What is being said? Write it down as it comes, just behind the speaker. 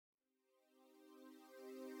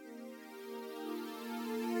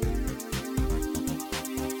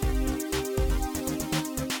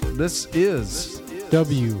This is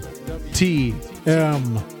WTM.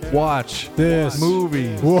 Watch This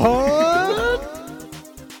Movie. What?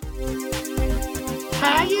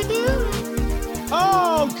 How you doing?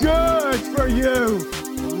 Oh, good for you.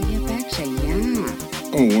 Oye, Pecha, yeah.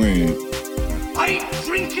 Oh, wait. I ain't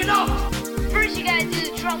drinking up. First, you gotta do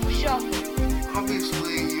the truffle shuffle.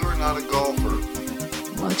 Obviously, you're not a golfer.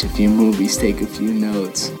 Watch a few movies, take a few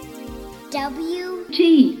notes.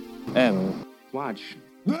 WTM. Watch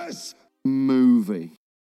this movie.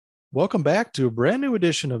 Welcome back to a brand new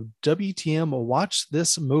edition of WTM Watch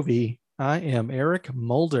This Movie. I am Eric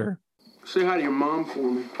Mulder. Say hi to your mom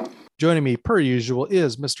for me. Joining me, per usual,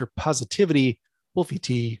 is Mr. Positivity, Wolfie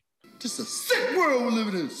T. Just a sick world we're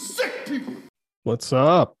living in. Sick people. What's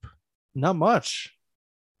up? Not much.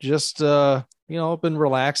 Just, been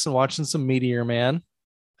relaxing, watching some Meteor Man.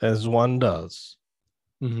 As one does.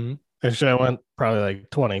 Mm-hmm. Actually, I went probably like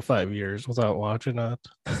 25 years without watching it.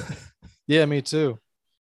 Yeah, me too.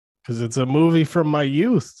 Because it's a movie from my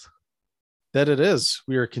youth. That it is.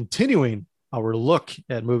 We are continuing our look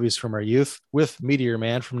at movies from our youth with Meteor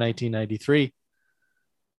Man from 1993.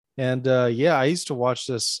 And I used to watch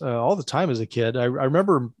this all the time as a kid. I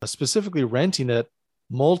remember specifically renting it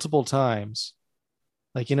multiple times.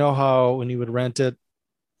 Like, you know how when you would rent it,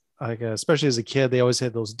 like especially as a kid, they always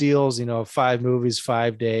had those deals, 5 movies,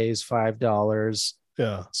 5 days, $5.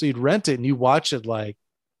 Yeah. So you'd rent it and you watch it like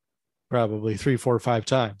probably 3, 4, 5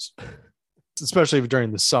 times, especially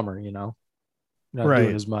during the summer, not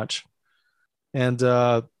doing as much. And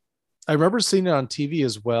I remember seeing it on TV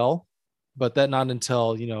as well, but that not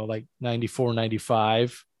until, like 94,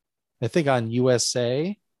 95, I think on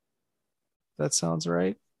USA. That sounds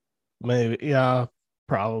right. Maybe. Yeah,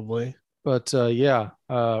 probably. But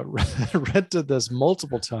rented this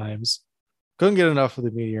multiple times. Couldn't get enough of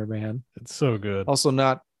the Meteor Man. It's so good. Also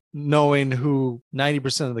not knowing who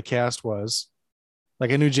 90% of the cast was.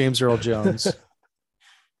 Like I knew James Earl Jones.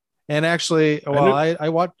 And actually, I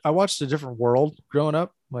watched A Different World growing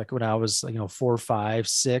up, like when I was 4, 5,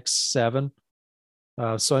 6, 7.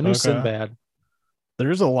 So I knew Sinbad.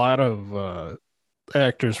 There's a lot of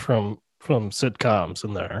actors from sitcoms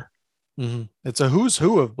in there. Mm-hmm. It's a who's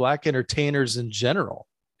who of black entertainers in general.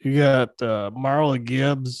 You got Marla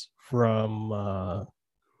Gibbs from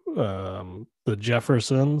the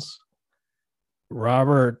Jeffersons.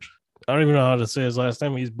 Robert, I don't even know how to say his last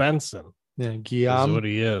name. He's Benson. Yeah, That's Guillaume. what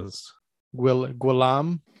he is.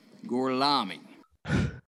 Guillaume. Gorlami.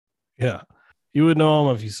 Yeah. You would know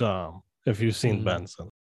him if you saw him, if you've seen Benson.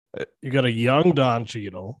 You got a young Don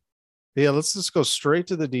Cheadle. Yeah, let's just go straight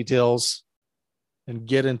to the details and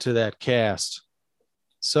get into that cast.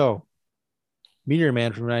 So, Meteor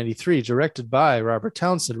Man from 93, directed by Robert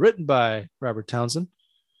Townsend, written by Robert Townsend,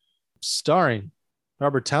 starring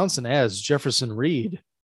Robert Townsend as Jefferson Reed,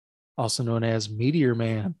 also known as Meteor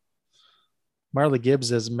Man. Marla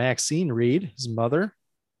Gibbs as Maxine Reed, his mother.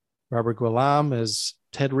 Robert Guillaume as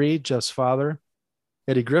Ted Reed, Jeff's father.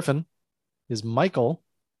 Eddie Griffin is Michael,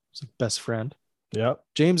 his best friend. Yep.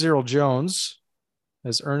 James Earl Jones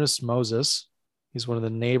as Ernest Moses. He's one of the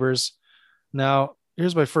neighbors. Now,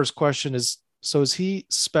 here's my first question is he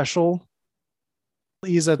special?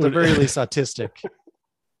 He's at the very least autistic.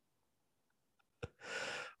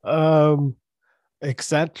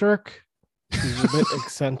 Eccentric. He's a bit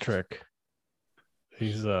eccentric.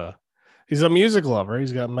 He's a music lover.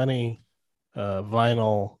 He's got many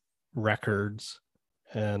vinyl records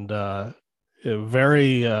and a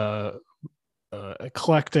very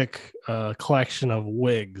eclectic collection of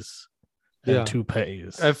wigs and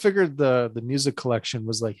toupees. I figured the music collection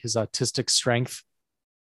was like his autistic strength.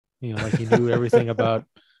 Like he knew everything about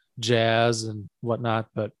jazz and whatnot.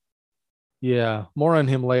 But yeah, more on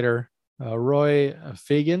him later. Roy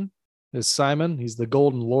Fagan is Simon. He's the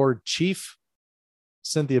Golden Lord Chief.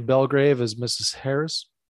 Cynthia Belgrave is Mrs. Harris.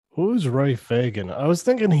 Who's Roy Fagan? I was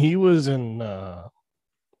thinking he was in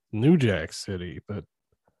New Jack City, but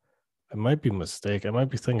I might be mistaken. I might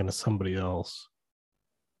be thinking of somebody else.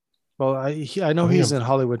 Well, I know he's in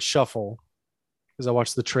Hollywood Shuffle because I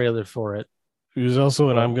watched the trailer for it. He was also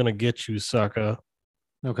in I'm Gonna Get You, Sucker.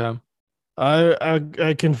 Okay.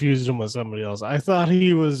 I confused him with somebody else. I thought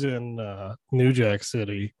he was in New Jack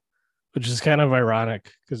City, which is kind of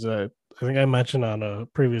ironic because I think I mentioned on a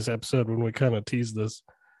previous episode when we kind of teased this.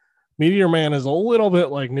 Meteor Man is a little bit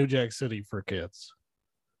like New Jack City for kids.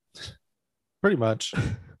 Pretty much.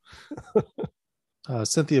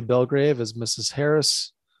 Cynthia Belgrave is Mrs.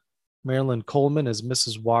 Harris. Marilyn Coleman is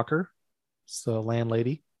Mrs. Walker. It's the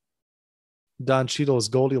landlady. Don Cheadle is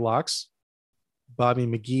Goldilocks. Bobby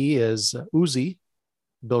McGee is Uzi.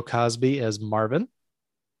 Bill Cosby as Marvin.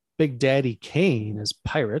 Big Daddy Kane as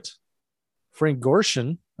Pirate. Frank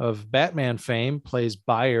Gorshin of Batman fame plays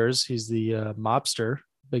Byers. He's the mobster,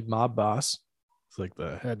 big mob boss. It's like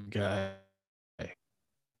the head guy.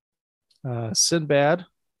 Sinbad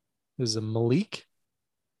is a Malik,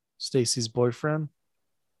 Stacy's boyfriend.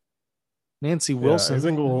 Nancy Wilson. I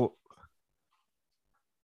think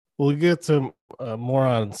we'll get to more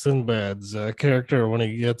on Sinbad's character when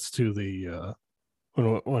he gets to the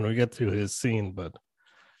when we get to his scene, but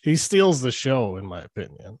he steals the show, in my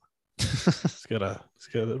opinion. He's got a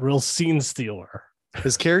real scene stealer.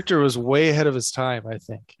 His character was way ahead of his time, I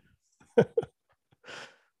think.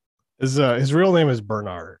 His real name is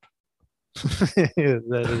Bernard.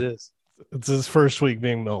 That it is. It's his first week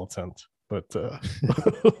being militant, but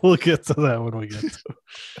we'll get to that when we get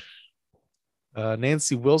to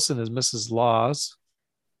Nancy Wilson is Mrs. Laws.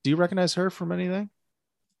 Do you recognize her from anything?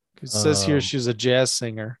 It says here she's a jazz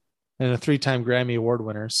singer and a 3-time Grammy Award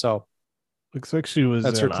winner. So looks like she was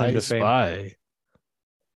that's her in claim I to fame. Spy.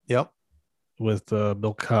 Yep. With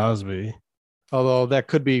Bill Cosby. Although that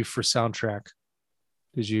could be for soundtrack.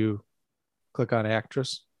 Did you click on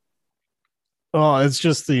actress? Oh, it's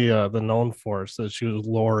just the known force that she was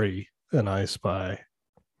Lori in I Spy.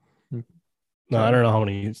 Okay. No, I don't know how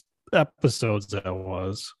many episodes that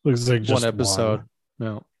was. Looks like just one episode.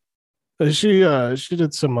 No. She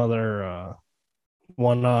did some other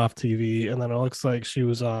one-off TV, and then it looks like she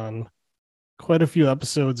was on quite a few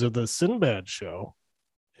episodes of the Sinbad show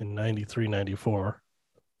in 93, 94.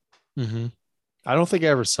 Mm-hmm. I don't think I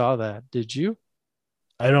ever saw that. Did you?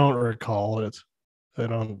 I don't recall it. I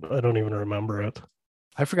don't even remember it.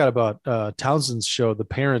 I forgot about Townsend's show, The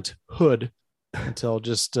Parenthood, until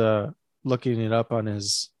just looking it up on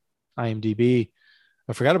his IMDb.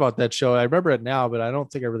 I forgot about that show. I remember it now, but I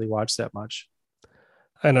don't think I really watched that much.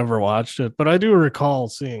 I never watched it, but I do recall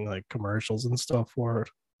seeing like commercials and stuff for it.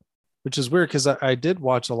 Which is weird because I did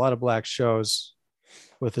watch a lot of black shows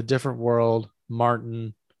with A Different World,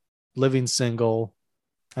 Martin, Living Single.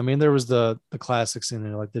 I mean, there was the classics in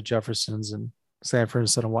there, like the Jeffersons and Sanford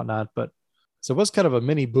and whatnot, but so it was kind of a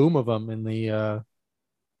mini boom of them in the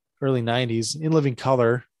early 90s. In Living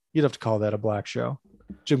Color, you'd have to call that a black show.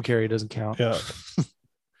 Jim Carrey doesn't count. Yeah.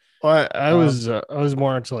 Well, I was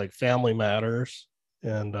more into like Family Matters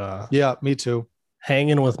and yeah, me too.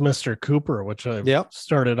 Hanging with Mr. Cooper, which I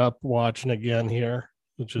started up watching again here,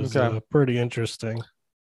 which is pretty interesting.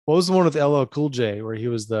 What was the one with LL Cool J where he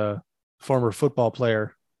was the former football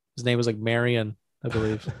player? His name was like Marion, I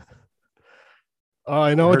believe. Oh,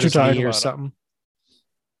 I know what you're talking about. Or something.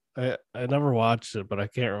 I never watched it, but I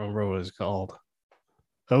can't remember what it's called.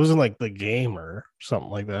 That wasn't like The Game or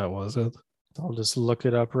something like that, was it? I'll just look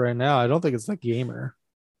it up right now. I don't think it's The Gamer.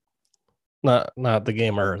 Not The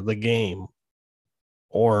Gamer, The Game.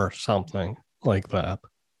 Or something like that.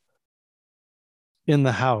 In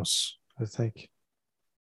the House, I think.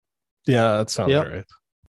 Yeah, that sounds right.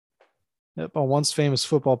 Yep. A once famous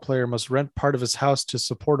football player must rent part of his house to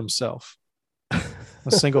support himself.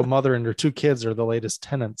 A single mother and her 2 kids are the latest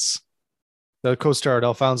tenants. The co-starred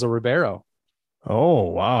Alfonso Ribeiro. Oh,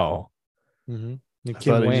 wow. Mm-hmm. And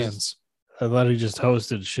Kim Wayans. I thought he just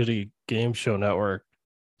hosted shitty game show network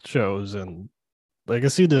shows, and I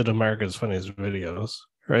guess he did America's Funniest Videos,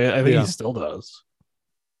 right? I think he still does.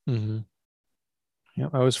 Mm-hmm. Yeah,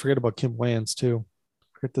 I always forget about Kim Wayans too.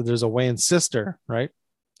 Forget that there's a Wayans sister, right?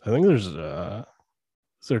 I think there's is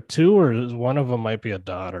there 2 or one of them might be a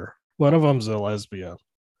daughter. One of them's a lesbian.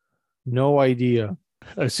 No idea.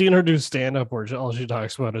 I've seen her do stand-up where all she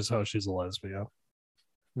talks about is how she's a lesbian.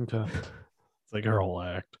 Okay. It's like her whole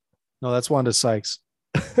act. No, that's Wanda Sykes.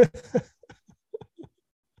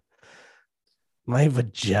 My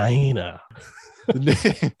vagina.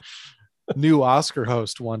 New Oscar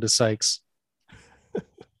host, Wanda Sykes.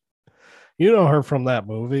 You know her from that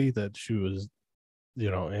movie that she was,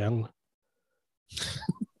 in.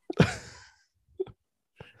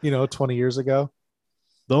 20 years ago.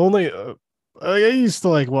 The only I used to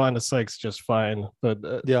like Wanda Sykes just fine, but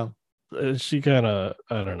she kind of,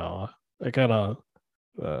 I don't know, I kind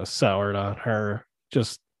of soured on her.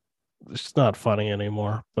 Just she's not funny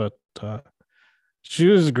anymore. But she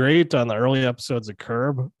was great on the early episodes of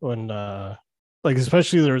Curb when,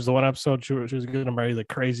 especially there was the one episode she was going to marry the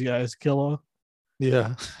Crazy Eyes killer.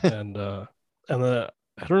 Yeah, and I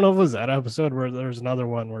don't know if it was that episode where there's another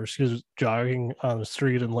one where she was jogging on the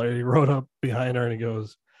street and Larry rode up behind her and he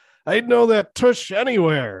goes, "I'd know that tush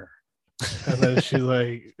anywhere." And then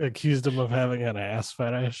she accused him of having an ass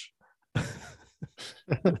fetish.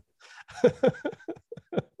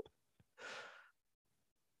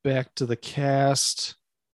 Back to the cast.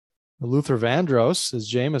 Luther Vandross is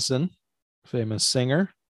Jameson, famous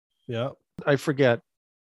singer. Yeah. I forget.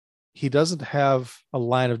 He doesn't have a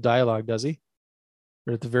line of dialogue, does he?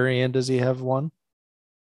 Or at the very end, does he have one?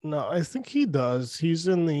 No, I think he does. He's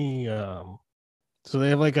in the so they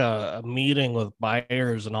have like a meeting with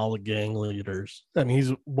buyers and all the gang leaders, and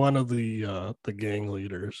he's one of the gang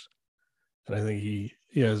leaders. And I think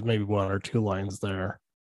he has maybe one or two lines there.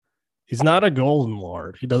 He's not a golden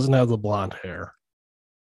lord. He doesn't have the blonde hair.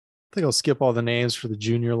 I think I'll skip all the names for the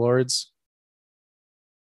junior lords.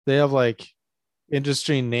 They have like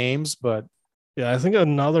interesting names, but Yeah, I think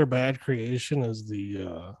another bad creation is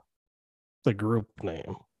the group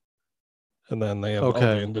name. And then they have all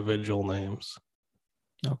the individual names.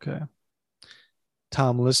 okay.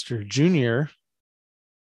 Tom Lister Jr.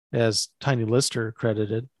 as Tiny Lister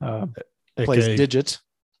credited, plays AKA, Digit.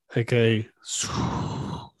 AKA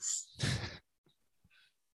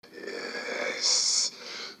This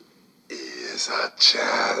is a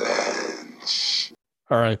challenge.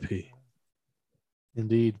 R.I.P.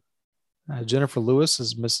 Indeed. Jennifer Lewis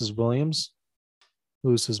is Mrs. Williams,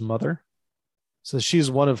 Lewis's mother. Says she's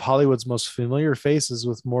one of Hollywood's most familiar faces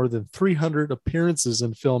with more than 300 appearances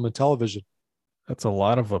in film and television. That's a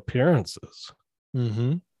lot of appearances.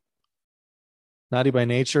 Mm-hmm. Naughty by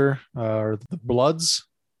Nature, or The Bloods.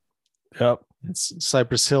 Yep. It's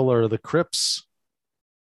Cypress Hill or The Crips.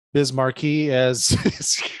 Biz Markie as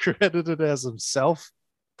is credited as himself.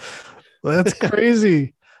 That's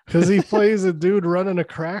crazy because he plays a dude running a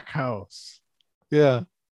crack house. Yeah.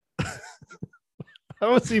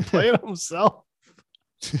 How is he playing himself?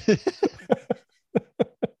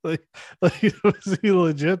 like was he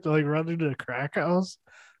legit like running a crack house?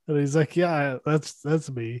 And he's like, yeah,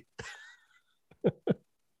 that's me.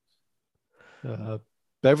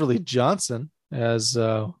 Beverly Johnson as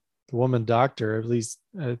the woman doctor. At least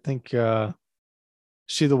I think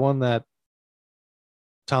she the one that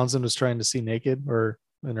Townsend was trying to see naked or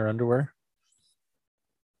in her underwear.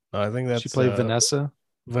 I think that's she played Vanessa.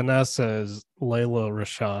 Vanessa is Layla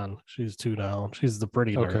Rashawn. She's 2 down. She's the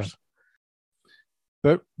pretty nurse.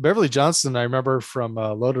 But Beverly Johnson, I remember from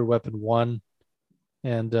Loaded Weapon 1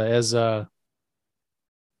 and as the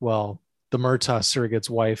Murtaugh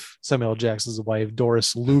surrogate's wife, Samuel L. Jackson's wife,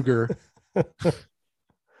 Doris Luger.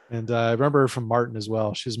 And I remember her from Martin as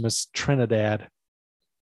well. She's Miss Trinidad.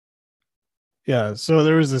 Yeah, so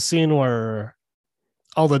there was a scene where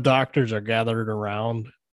all the doctors are gathered around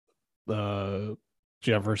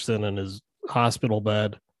Jefferson in his hospital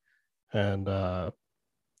bed, and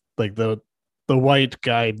like the white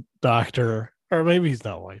guy doctor, or maybe he's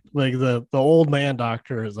not white, like the old man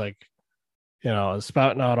doctor is like,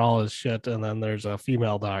 spouting out all his shit, and then there's a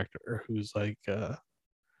female doctor who's like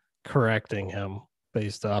correcting him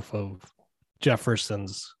based off of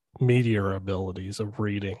Jefferson's meteor abilities of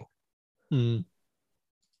reading.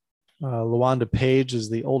 LaWanda Page is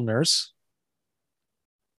the old nurse.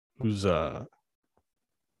 Who's oh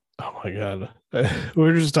my god. We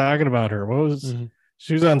were just talking about her. What was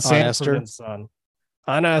she was on Sanford and Son.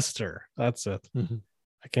 On Esther. That's it. Mm-hmm.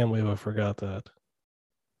 I can't believe I forgot that.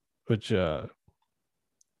 Which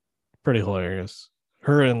pretty hilarious.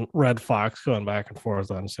 Her and Red Fox going back and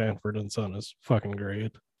forth on Sanford and Son is fucking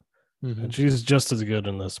great. Mm-hmm. And she's just as good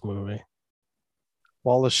in this movie.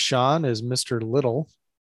 Wallace Shawn is Mr. Little.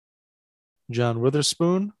 John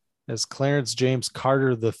Witherspoon as Clarence James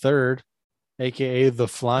Carter III, aka the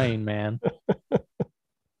Flying Man.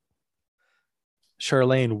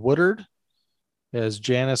 Charlene Woodard as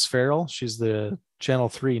Janice Farrell. She's the Channel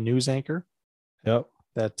 3 news anchor. Yep.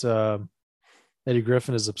 That Eddie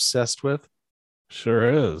Griffin is obsessed with.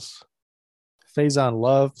 Sure is. Faison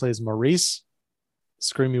Love plays Maurice,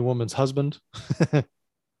 Screamy Woman's husband.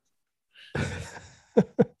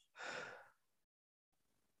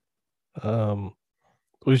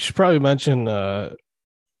 We should probably mention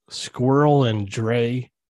Squirrel and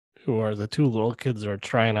Dre, who are the 2 little kids that are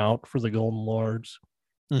trying out for the Golden Lords,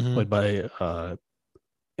 played by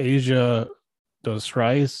Asia Dos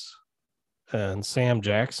Rice and Sam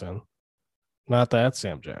Jackson. Not that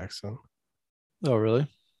Sam Jackson. Oh, really?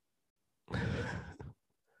 It's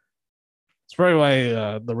probably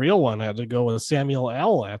why the real one had to go with Samuel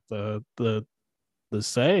L. at the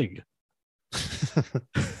SAG.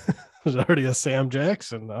 There's already a Sam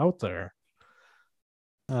Jackson out there.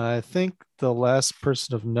 I think the last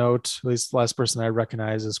person of note, at least the last person I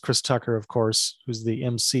recognize, is Chris Tucker, of course, who's the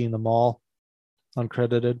MC in the mall,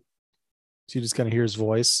 uncredited. So you just kind of hear his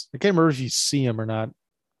voice. I can't remember if you see him or not.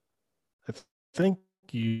 I think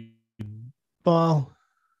well,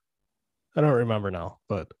 I don't remember now,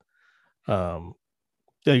 but yeah,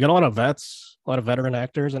 you got a lot of vets, a lot of veteran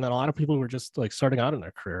actors, and then a lot of people who were just like starting out in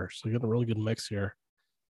their career. So you got a really good mix here.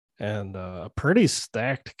 and a pretty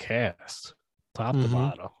stacked cast, top to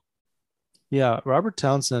bottom. Yeah, Robert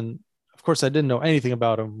Townsend. Of course, I didn't know anything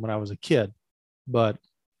about him when I was a kid, but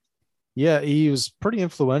yeah, he was pretty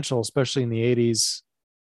influential, especially in the '80s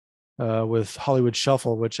with Hollywood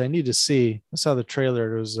Shuffle, which I need to see. I saw the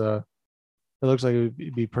trailer. It looks like it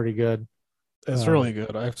would be pretty good. It's really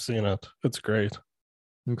good. I've seen it. It's great.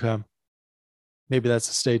 Okay. Maybe that's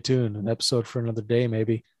a stay tuned, an episode for another day,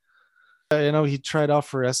 maybe. He tried out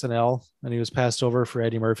for SNL and he was passed over for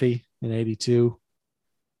Eddie Murphy in '82.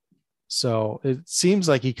 So it seems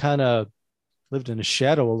like he kind of lived in a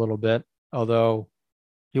shadow a little bit, although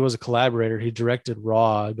he was a collaborator. He directed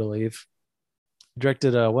Raw, I believe. He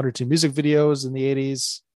directed one or two music videos in the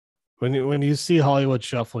 '80s. When you see Hollywood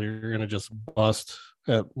Shuffle, you're gonna just bust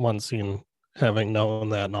at one scene, having known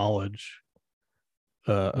that knowledge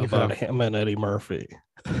about him and Eddie Murphy.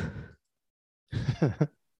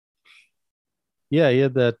 Yeah, he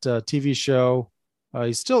had that TV show.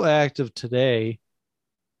 He's still active today.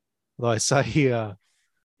 Though I saw he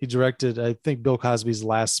directed, I think, Bill Cosby's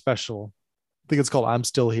last special. I think it's called "I'm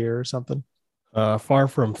Still Here" or something. Far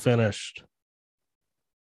From Finished.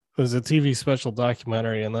 It was a TV special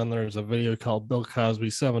documentary, and then there's a video called Bill Cosby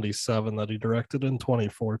 77 that he directed in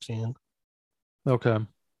 2014. Okay.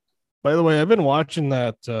 By the way, I've been watching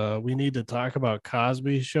that We Need to Talk About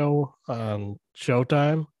Cosby show on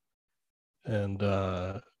Showtime. And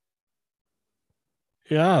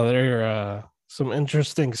yeah, there some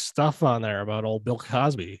interesting stuff on there about old Bill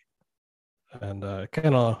Cosby. And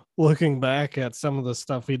kind of looking back at some of the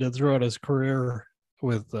stuff he did throughout his career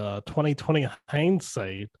with 2020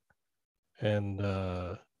 hindsight and,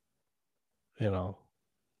 a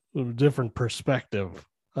different perspective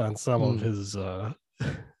on some of his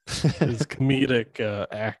his comedic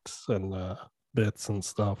acts and bits and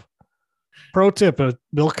stuff. Pro tip: if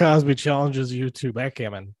Bill Cosby challenges you to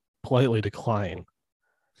backgammon, politely decline.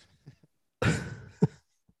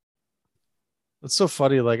 It's so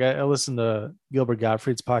funny. Like I listen to Gilbert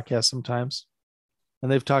Gottfried's podcast sometimes,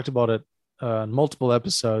 and they've talked about it in multiple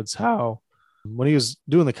episodes. How when he was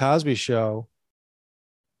doing the Cosby Show,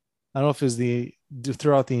 I don't know if it was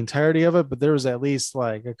throughout the entirety of it, but there was at least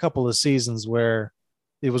like a couple of seasons where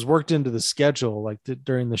it was worked into the schedule, like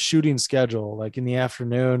during the shooting schedule, like in the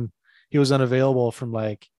afternoon, he was unavailable from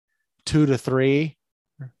like 2 to 3,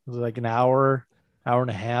 like an hour and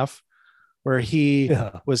a half, where he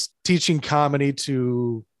was teaching comedy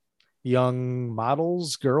to young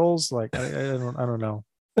models, girls. Like I don't know.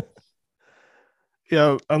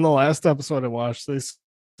 Yeah, on the last episode I watched, they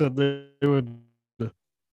said they would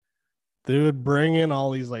bring in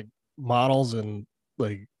all these like models and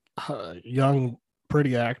like young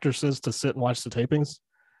pretty actresses to sit and watch the tapings,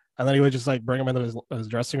 and then he would just like bring them into his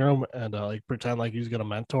dressing room and like pretend like he was gonna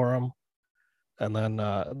mentor them, and then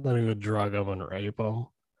he would drug them and rape them,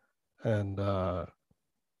 and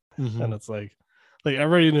and it's like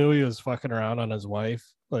everybody knew he was fucking around on his wife,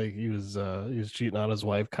 like he was cheating on his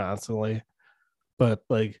wife constantly, but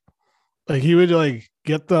like he would like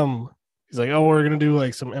get them. He's like, oh, we're gonna do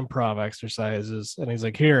like some improv exercises, and he's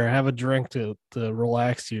like, here, have a drink to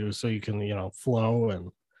relax you, so you can flow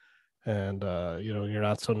and you're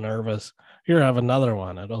not so nervous. Here, have another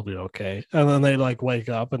one, it'll be okay. And then they like wake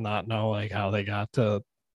up and not know like how they got to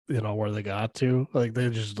where they got to. Like they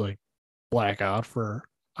just like black out for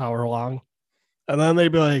hour long, and then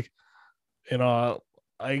they'd be like, I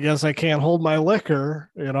guess I can't hold my liquor.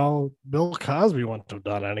 Bill Cosby wouldn't have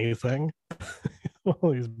done anything.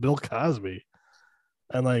 Well, he's Bill Cosby.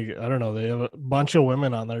 And like, I don't know, they have a bunch of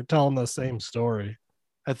women on there telling the same story.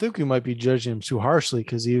 I think we might be judging him too harshly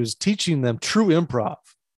because he was teaching them true improv.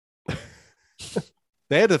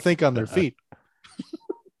 They had to think on their feet.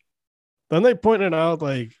 Then they pointed out,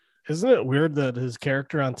 like, isn't it weird that his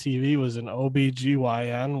character on TV was an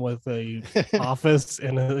OBGYN with a office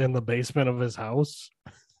in the basement of his house?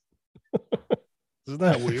 Isn't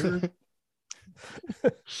that weird?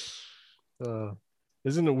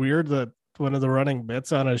 Isn't it weird that one of the running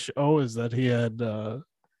bits on his show is that he had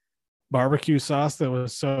barbecue sauce that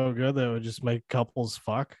was so good that it would just make couples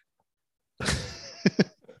fuck?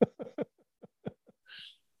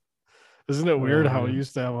 Isn't it weird how he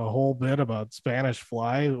used to have a whole bit about Spanish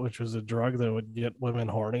fly, which was a drug that would get women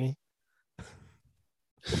horny?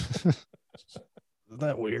 Isn't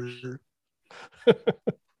that weird?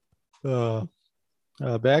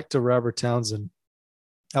 Back to Robert Townsend.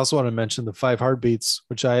 I also want to mention the 5 Heartbeats,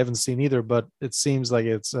 which I haven't seen either, but it seems like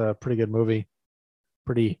it's a pretty good movie,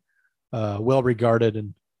 pretty well regarded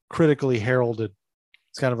and critically heralded.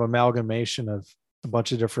 It's kind of amalgamation of a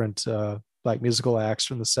bunch of different black musical acts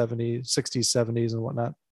from the 70s, 60s, 70s, and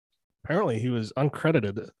whatnot. Apparently, he was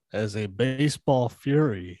uncredited as a baseball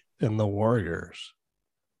fury in the Warriors.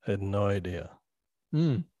 I had no idea.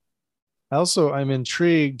 Also, I'm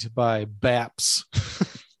intrigued by BAPS.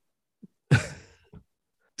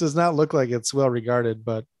 Does not look like it's well regarded,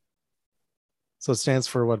 but so it stands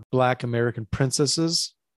for what? Black American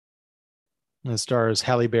Princesses. And it stars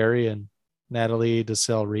Halle Berry and Natalie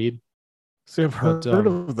Desselle Reid. See, I've heard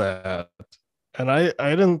of that, and I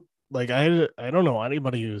didn't I don't know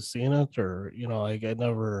anybody who's seen it, or like I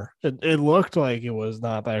never. It looked like it was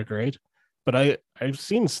not that great, but I've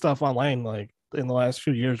seen stuff online like in the last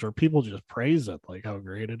few years where people just praise it, like how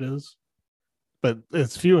great it is, but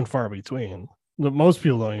it's few and far between. Most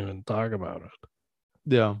people don't even talk about it.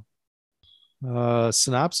 Yeah.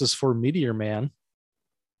 Synopsis for Meteor Man.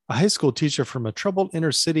 A high school teacher from a troubled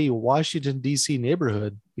inner city Washington, D.C.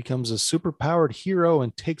 neighborhood becomes a superpowered hero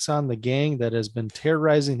and takes on the gang that has been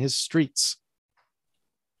terrorizing his streets.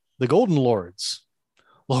 The Golden Lords.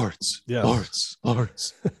 Lords. Yeah. Lords. I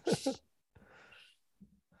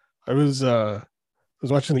was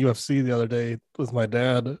watching the UFC the other day with my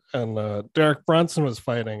dad, and Derek Brunson was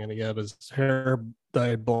fighting, and he had his hair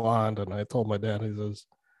dyed blonde. And I told my dad, he says,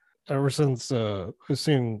 ever since I've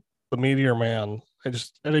seen the Meteor Man,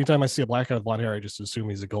 anytime I see a black guy with blonde hair, I just assume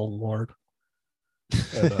he's a Golden Lord.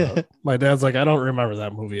 And my dad's like, I don't remember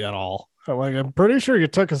that movie at all. I'm like, I'm pretty sure you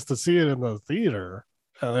took us to see it in the theater.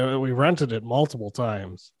 And we rented it multiple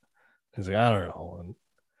times. He's like, I don't know. And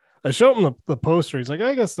I showed him the poster. He's like,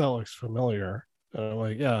 I guess that looks familiar. And I'm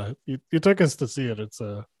like, yeah, you took us to see it. It's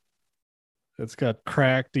got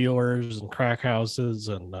crack dealers and crack houses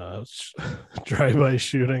and drive-by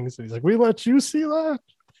shootings. And he's like, we let you see that?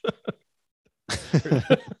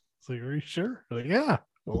 It's like, are you sure? I'm like, yeah,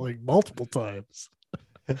 like multiple times.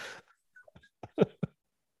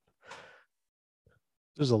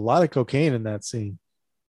 There's a lot of cocaine in that scene,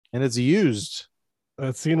 and it's used.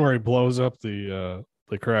 That scene where he blows up the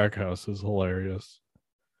crack house is hilarious.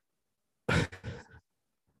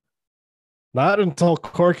 Not until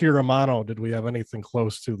Corky Romano did we have anything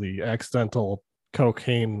close to the accidental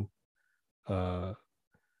cocaine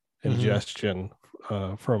ingestion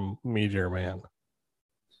from Meteor Man.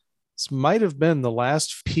 This might have been the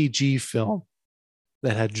last PG film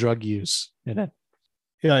that had drug use in it.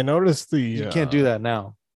 Yeah, I noticed you can't do that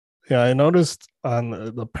now. Yeah, I noticed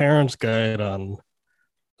on the parents' guide on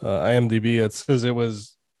IMDb, it says it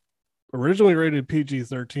was originally rated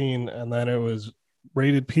PG-13, and then it was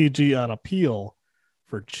rated PG on appeal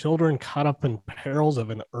for children caught up in perils of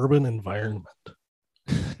an urban environment.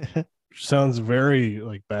 Which sounds very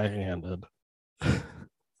like backhanded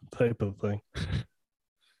type of thing.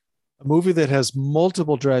 A movie that has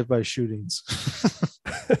multiple drive-by shootings.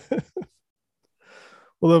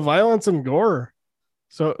 Well, the violence and gore.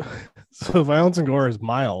 So violence and gore is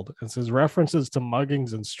mild. It says references to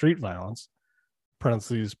muggings and street violence,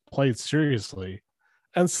 parentheses, played seriously,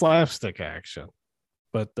 and slapstick action.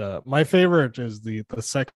 But my favorite is the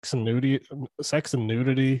sex and nudity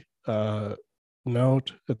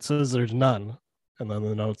note. It says there's none. And then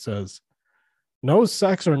the note says, no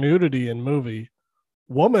sex or nudity in movie.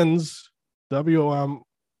 Woman's WOMAN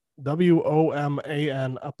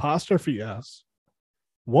apostrophe S.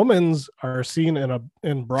 Women's are seen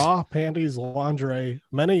in bra, panties, lingerie,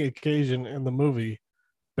 many occasion in the movie.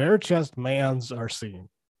 Bare chest mans are seen.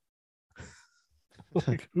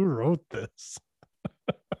 Like, who wrote this?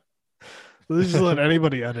 They just let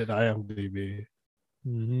anybody edit IMDb.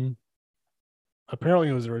 Mm-hmm. Apparently,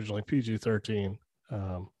 it was originally PG-13,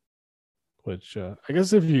 which I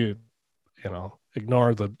guess if you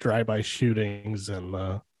ignore the drive-by shootings and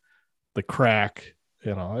the crack,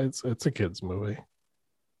 it's a kids movie.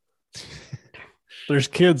 There's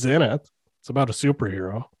kids in it. It's about a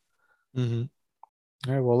superhero. Mm-hmm.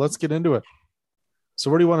 All right, well, let's get into it. So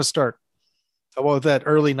where do you want to start? How about that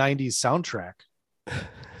early 90s soundtrack?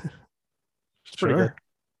 It's pretty good.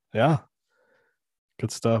 Yeah.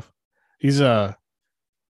 Good stuff. He's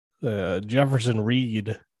Jefferson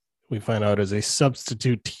Reed, we find out, is a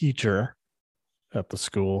substitute teacher at the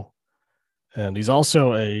school. And he's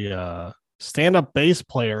also a stand-up bass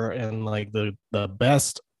player in like the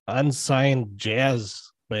best unsigned jazz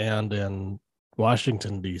band in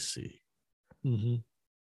Washington, D.C. Mm-hmm.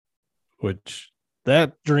 Which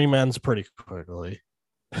that dream ends pretty quickly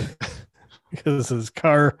because his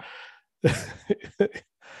car's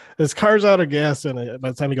out of gas in it.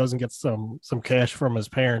 By the time he goes and gets some cash from his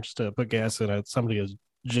parents to put gas in it, somebody has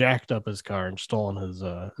jacked up his car and stolen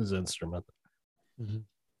his instrument. Mm-hmm.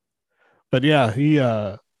 But yeah, he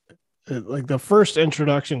like the first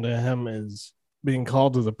introduction to him is being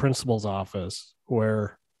called to the principal's office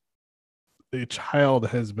where a child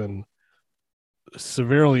has been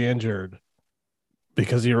severely injured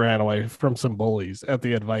because he ran away from some bullies at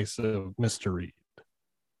the advice of Mr. Reed.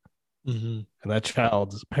 Mm-hmm. And that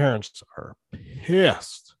child's parents are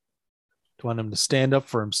pissed. Want him to stand up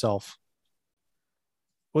for himself.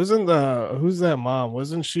 Who's that mom?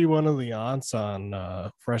 Wasn't she one of the aunts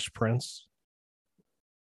on Fresh Prince?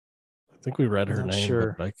 I think we read her Not name,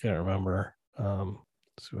 sure. but I can't remember. Let's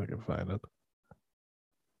see if I can find it.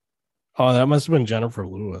 Oh, that must have been Jennifer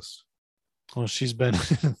Lewis. Well, she's been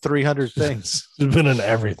in 300 things. She's been in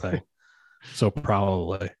everything. So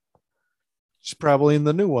probably. She's probably in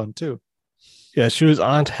the new one too. Yeah, she was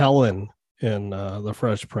Aunt Helen in The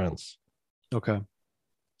Fresh Prince. Okay.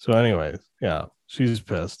 So anyways, yeah, she's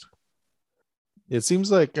pissed. It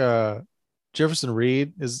seems like Jefferson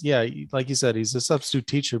Reed is, like you said, he's a substitute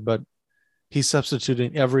teacher, but he's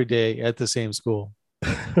substituting every day at the same school.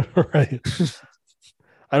 Right.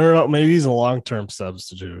 I don't know. Maybe he's a long-term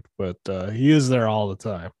substitute, but he is there all the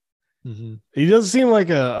time. Mm-hmm. He does seem like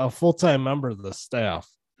a full-time member of the staff.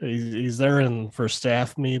 He's there for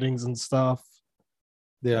staff meetings and stuff.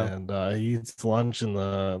 Yeah. And he eats lunch in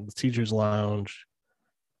the teacher's lounge.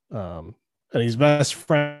 And he's best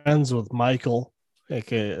friends with Michael,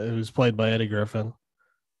 who's played by Eddie Griffin.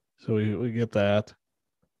 So we get that.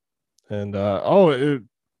 And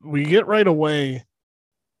we get right away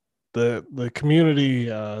the community.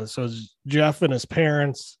 So it's Jeff and his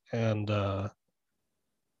parents and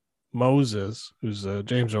Moses, who's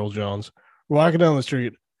James Earl Jones, we're walking down the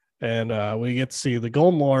street, and we get to see the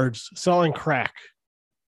Golden Lords selling crack.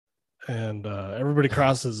 And everybody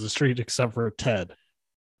crosses the street except for Ted,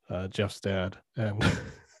 Jeff's dad. And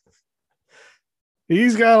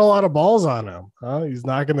he's got a lot of balls on him. He's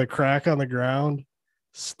knocking the crack on the ground,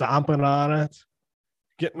 stomping on it,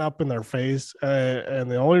 getting up in their face. And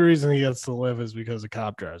the only reason he gets to live is because a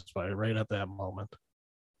cop drives by right at that moment.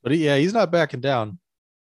 But he's not backing down.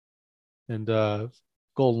 And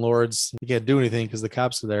Golden Lords, he can't do anything because the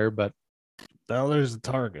cops are there, but now there's the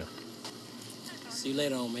target. See you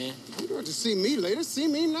later on, man. You don't have to see me later. See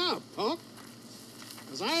me now, punk.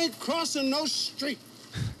 Because I ain't crossing no street.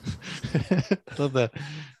 Love that.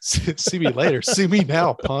 See me later. See me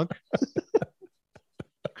now, punk.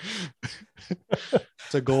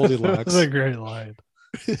 It's a Goldilocks. That's a great line.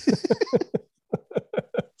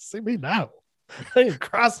 See me now. I ain't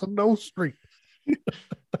crossing no street.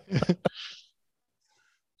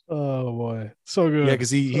 Oh boy, so good. Yeah, because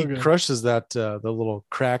he crushes that the little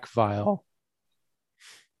crack vial.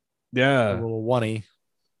 Yeah, a little oney,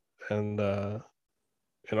 and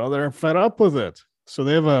they're fed up with it. So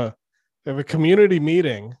they have a community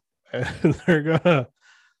meeting, and they're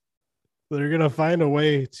gonna find a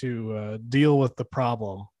way to deal with the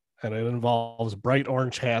problem, and it involves bright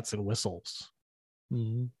orange hats and whistles.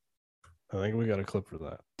 Mm-hmm. I think we got a clip for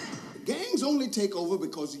that. Gangs only take over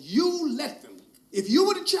because you let them. If you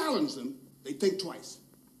were to challenge them, they think twice.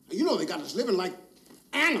 And you know they got us living like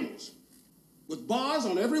animals, with bars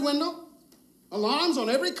on every window, alarms on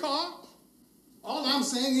every car. All I'm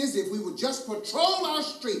saying is if we would just patrol our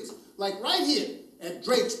streets, like right here at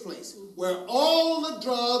Drake's place, where all the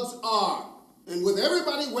drugs are, and with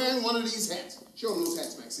everybody wearing one of these hats. Show them those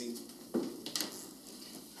hats, Maxine.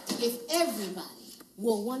 If everybody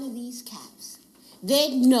wore one of these caps,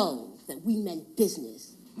 they'd know that we meant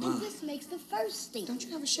business. And this makes the first step. Don't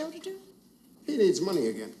you have a show to do? He needs money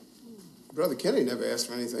again. Brother Kenny never asked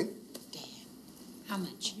for anything. Dad, how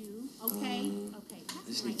much? Okay. I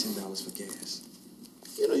just need $10 for gas.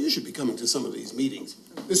 You know, you should be coming to some of these meetings.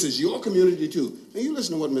 This is your community, too. And you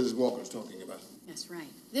listen to what Mrs. Walker's talking about. That's right.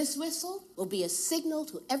 This whistle will be a signal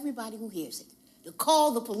to everybody who hears it to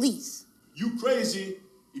call the police. You crazy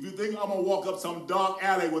if you think I'm gonna walk up some dark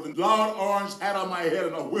alley with a loud orange hat on my head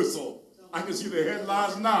and a whistle. I can see the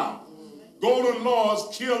headlines now. Golden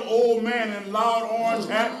Lords kill old man in loud orange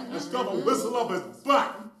hat and stuff a whistle up his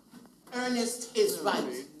butt. Ernest is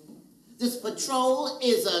right. This patrol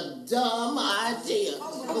is a dumb idea.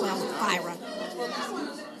 Well, Ira.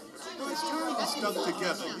 Let's turn this stuff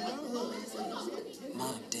together.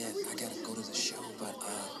 Mom, Dad, I gotta go to the show, but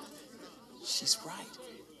she's right.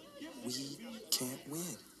 We can't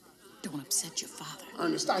win. Don't upset your father.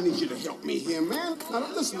 Ernest, I need you to help me here, man.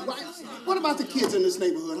 Now, listen, what about the kids in this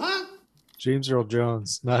neighborhood, huh? James Earl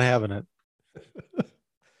Jones, not having it.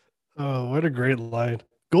 Oh, what a great line.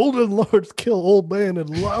 Golden Lords kill old man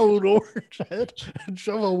in loud orange head and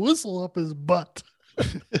shove a whistle up his butt.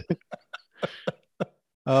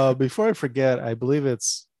 Before I forget, I believe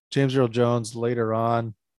it's James Earl Jones later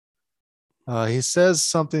on. He says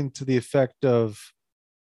something to the effect of,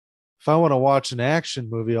 if I want to watch an action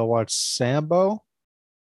movie, I'll watch Sambo.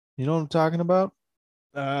 You know what I'm talking about?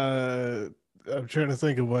 I'm trying to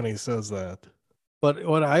think of when he says that. But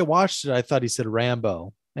when I watched it, I thought he said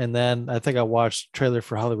Rambo. And then I think I watched trailer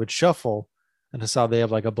for Hollywood Shuffle and I saw they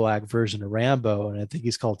have like a black version of Rambo. And I think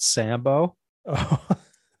he's called Sambo. Oh,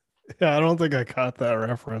 yeah, I don't think I caught that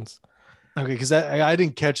reference. Okay, because I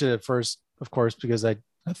didn't catch it at first, of course, because I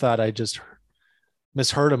thought I just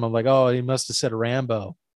misheard him. I'm like, oh, he must have said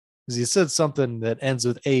Rambo. Because he said something that ends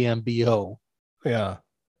with AMBO. Yeah.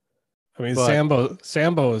 I mean, But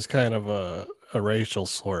Sambo is kind of a racial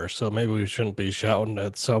slur, so maybe we shouldn't be shouting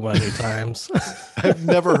it so many times. I've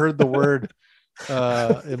never heard the word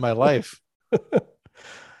in my life.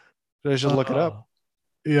 I should look it up.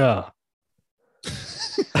 Yeah.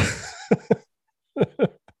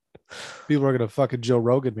 People are gonna fucking Joe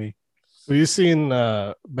Rogan me. Have you seen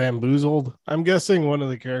Bamboozled? I'm guessing one of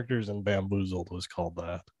the characters in Bamboozled was called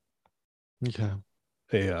that. Okay.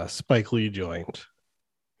 A Spike Lee joint.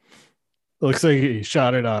 Looks like he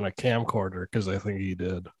shot it on a camcorder because I think he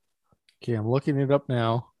did. Okay, I'm looking it up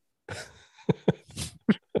now. It's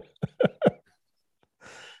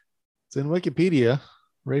in Wikipedia.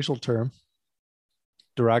 Racial term.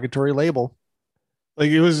 Derogatory label. Like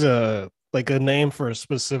it was like a name for a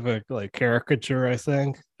specific like caricature, I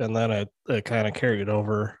think, and then it kind of carried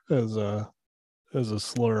over as a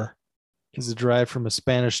slur. Is derived from a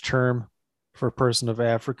Spanish term for a person of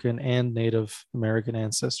African and Native American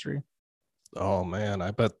ancestry. Oh man,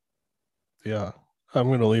 I bet. Yeah,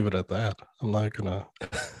 I'm gonna leave it at that. I'm not gonna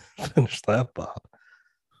finish that thought.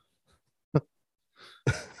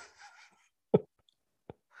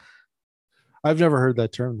 I've never heard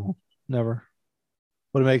that term though. Never.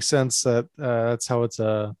 But it makes sense that that's how it's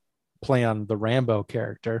a play on the Rambo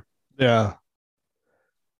character. Yeah,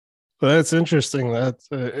 but that's interesting. That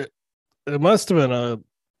it must have been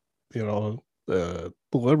a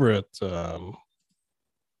deliberate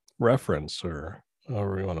reference or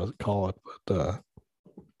however you want to call it. But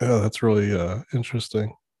yeah, that's really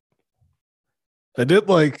interesting. I did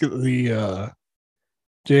like the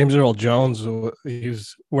James Earl Jones.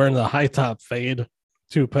 He's wearing the high top fade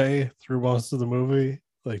toupee through most of the movie,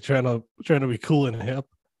 like trying to be cool and hip,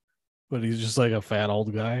 but he's just like a fat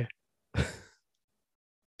old guy.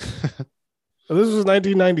 This was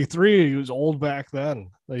 1993. He was old back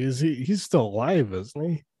then. Like, he's still alive, isn't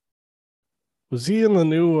he? Was he in the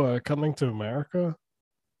new Coming to America?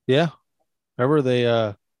 Yeah. Remember they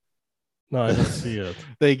No, I didn't see it.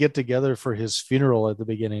 They get together for his funeral at the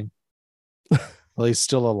beginning. Well, he's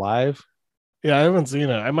still alive. Yeah, I haven't seen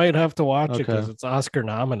it. I might have to watch it Okay. because it's Oscar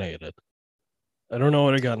nominated. I don't know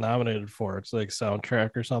what it got nominated for. It's like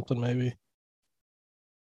soundtrack or something, maybe,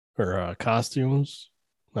 or costumes.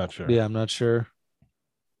 Not sure. Yeah, I'm not sure.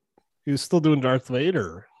 He was still doing Darth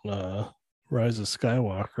Vader, Rise of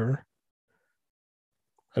Skywalker,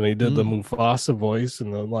 and he did the Mufasa voice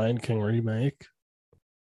in the Lion King remake.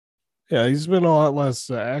 Yeah, he's been a lot less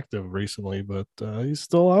active recently, but he's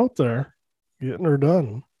still out there getting her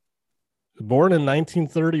done. Born in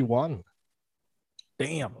 1931.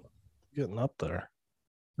 Damn. Getting up there.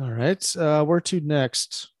 All right. Where to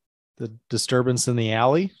next? The disturbance in the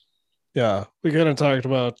alley. Yeah, we kind of talked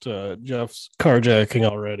about Jeff's carjacking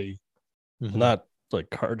already. Mm-hmm. Not like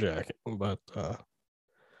carjacking, but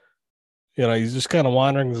he's just kind of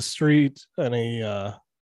wandering the street, and he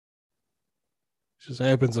just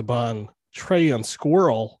happens upon Trey and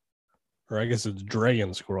Squirrel, or I guess it's Dre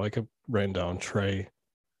and Squirrel. I kept writing down Trey,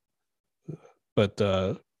 but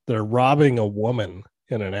they're robbing a woman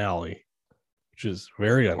in an alley, which is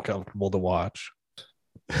very uncomfortable to watch.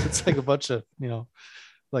 It's like a bunch of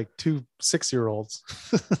like 2 6-year-olds.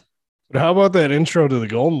 But how about that intro to the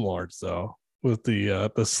Golden Lords though, with the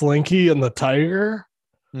Slinky and the tiger?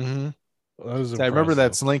 Mm-hmm. That was I remember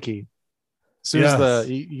that Slinky. As soon as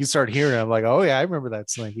you start hearing it, I'm like, oh yeah, I remember that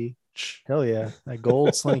Slinky. Hell yeah, that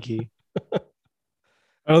gold Slinky. I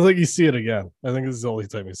don't think you see it again. I think this is the only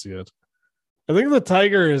time you see it. I think the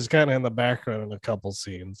tiger is kind of in the background in a couple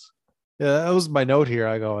scenes. Yeah, that was my note here.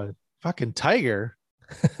 I go, fucking tiger.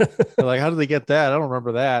 Like, how did they get that? I don't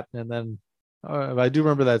remember that. And then I do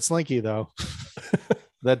remember that Slinky though.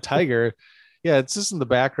 That tiger, yeah, it's just in the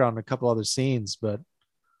background in a couple other scenes, but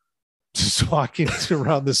just walking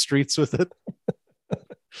around the streets with it.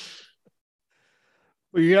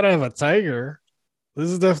 Well, you gotta have a tiger. This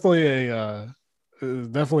is definitely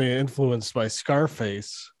definitely influenced by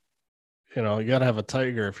Scarface. You gotta have a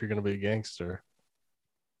tiger if you're gonna be a gangster.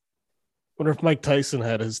 Wonder if Mike Tyson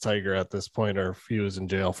had his tiger at this point, or if he was in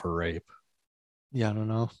jail for rape. Yeah, I don't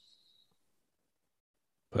know.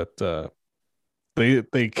 But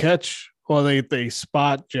they catch. Well, they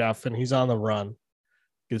spot Jeff, and he's on the run.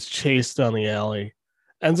 Gets chased down the alley.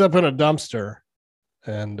 Ends up in a dumpster.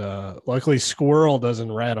 And luckily Squirrel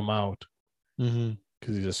doesn't rat him out Mm-hmm.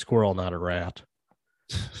 because he's a squirrel, not a rat.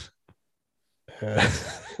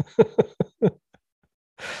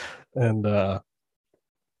 And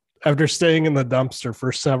after staying in the dumpster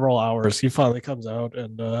for several hours, he finally comes out,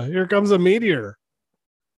 and here comes a meteor.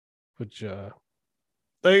 Which I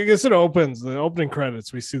guess it opens the opening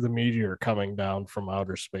credits. We see the meteor coming down from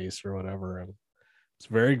outer space or whatever, and it's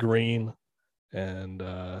very green and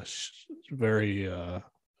very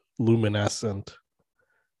luminescent,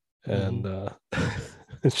 and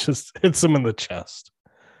it just hits him in the chest,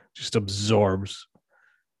 just absorbs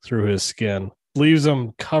through his skin, leaves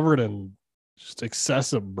him covered in just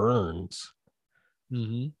excessive burns.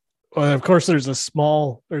 Mm-hmm. Well, of course, there's a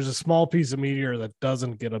small piece of meteor that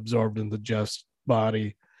doesn't get absorbed into Jeff's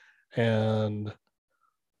body, and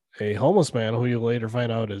a homeless man who you later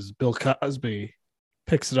find out is Bill Cosby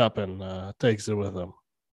picks it up and takes it with him,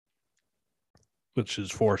 which is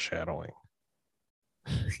foreshadowing.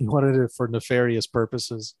 He wanted it for nefarious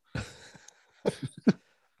purposes.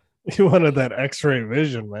 He wanted that X-ray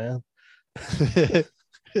vision, man.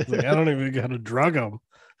 Like, I don't even got to drug him.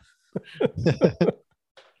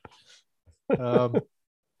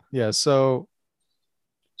 Yeah, so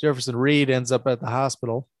Jefferson Reed ends up at the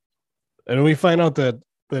hospital, and we find out that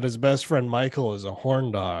his best friend Michael is a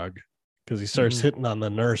horn dog because he starts hitting on the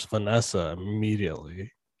nurse Vanessa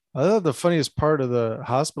immediately. I thought the funniest part of the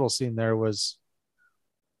hospital scene there was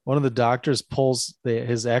one of the doctors pulls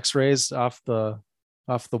his X-rays off the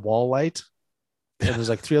wall light, and there's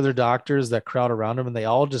like 3 other doctors that crowd around him, and they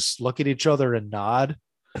all just look at each other and nod.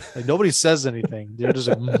 Like nobody says anything. They're just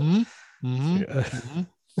like,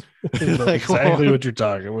 Like, exactly what you're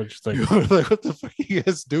talking. What you think? Like, what the fuck are you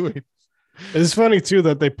guys doing? It's funny too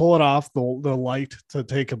that they pull it off the light to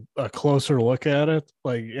take a closer look at it,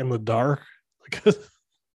 like in the dark.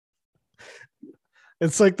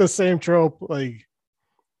 It's like the same trope, like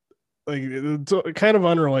it's kind of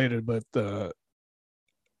unrelated, but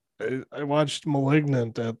I watched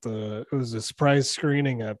Malignant it was a surprise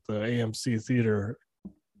screening at the AMC theater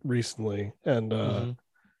recently, and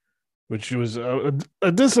which was a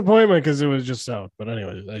disappointment because it was just out. But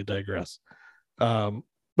anyway, I digress.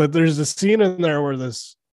 But there's a scene in there where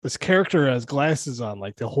this character has glasses on,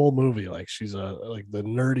 like the whole movie. Like she's like the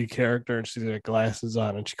nerdy character, and she's got glasses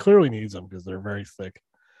on, and she clearly needs them because they're very thick.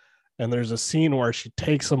 And there's a scene where she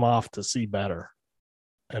takes them off to see better,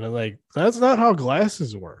 and I'm like, that's not how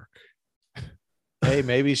glasses work. Hey,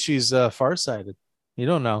 maybe she's farsighted. You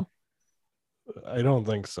don't know. I don't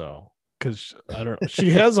think so, because I don't.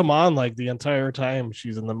 She has them on like the entire time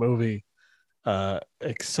she's in the movie,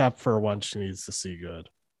 except for when she needs to see good,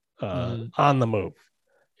 on the move.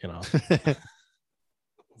 You know, it's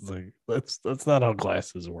like that's not how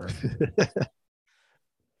glasses work.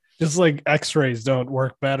 Just like X-rays don't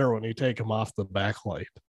work better when you take them off the backlight.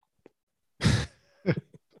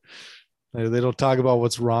 They don't talk about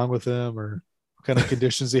what's wrong with him or what kind of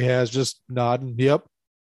conditions he has. Just nodding. Yep.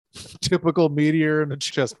 Typical meteor and a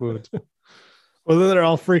chest wound. Well, then they're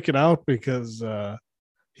all freaking out because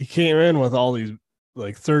he came in with all these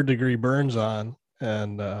like 3rd-degree burns on,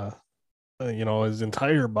 and his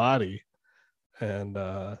entire body,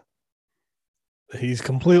 and he's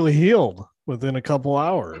completely healed within a couple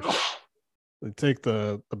hours. They take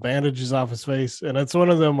the bandages off his face, and it's one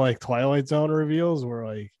of them like Twilight Zone reveals where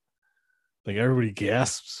like everybody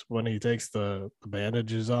gasps when he takes the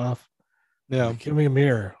bandages off. Yeah, like, give me a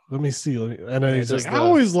mirror. Let me see. And then he's like, I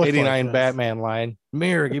always look 89 like Batman line.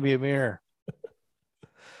 Mirror, give me a mirror.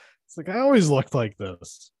 It's like, I always looked like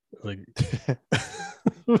this. Like,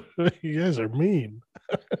 you guys are mean.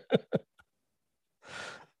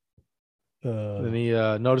 Then he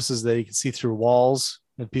notices that he can see through walls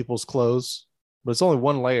and people's clothes, but it's only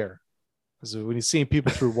one layer. Because when he's seeing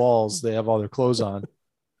people through walls, they have all their clothes on.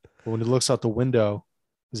 But when he looks out the window,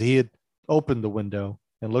 because he had opened the window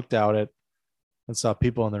and looked out it and saw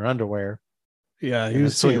people in their underwear. Yeah, he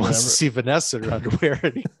wants to see Vanessa in her underwear,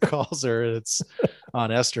 and he calls her, and it's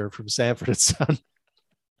Aunt Esther from Sanford and Son.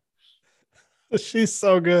 She's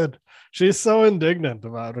so good. She's so indignant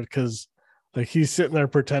about it because like he's sitting there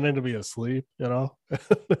pretending to be asleep, you know.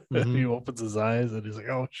 He opens his eyes and he's like,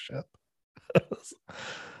 "Oh shit!"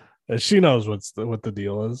 And she knows what the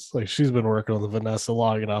deal is. Like she's been working with Vanessa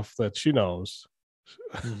long enough that she knows.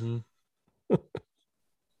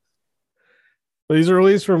 But he's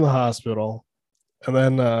released from the hospital, and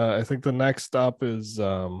then I think the next stop is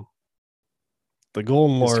the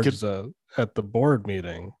Golden Lords at the board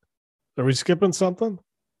meeting. Are we skipping something?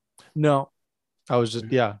 No, I was just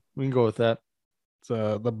we can go with that. It's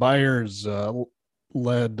the buyers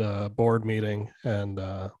led board meeting, and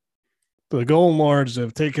the Golden Lords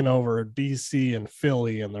have taken over DC and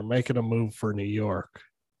Philly, and they're making a move for New York.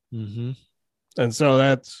 Mm-hmm. And so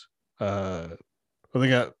that's they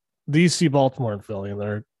got DC, Baltimore, and Philly, and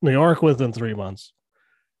they're New York within 3 months.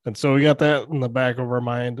 And so we got that in the back of our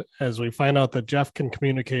mind as we find out that Jeff can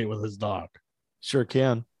communicate with his dog. Sure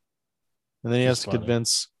can. And then he has to funny.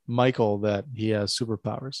 convince Michael that he has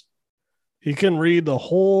superpowers. He can read the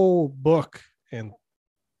whole book and,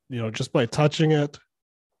 just by touching it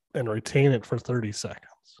and retain it for 30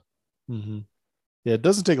 seconds. Mm-hmm. Yeah, it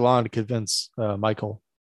doesn't take long to convince Michael.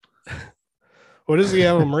 What does he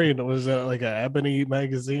have him read? Was that like an Ebony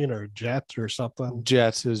magazine or Jet or something?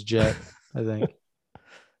 Jet is Jet, I think.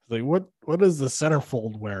 Like, what is the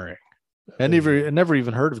centerfold wearing? I never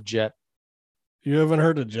even heard of Jet. You haven't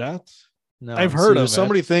heard of Jet? No, I've heard of so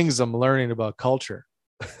many things I'm learning about culture.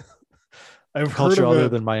 I've culture heard of other it.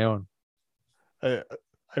 than my own.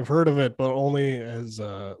 I've heard of it, but only as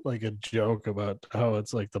like a joke about how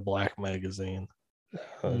it's like the Black magazine.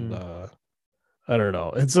 And I don't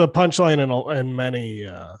know. It's a punchline in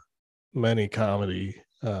many comedy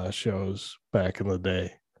shows back in the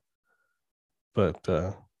day. But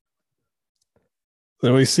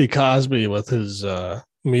then we see Cosby with his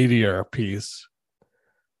Meteor piece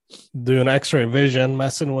doing X-ray vision,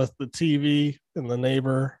 messing with the TV in the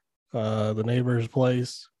neighbor's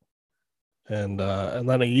place, and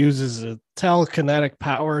then he uses his telekinetic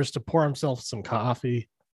powers to pour himself some coffee,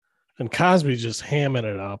 and Cosby's just hamming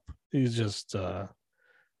it up. He's just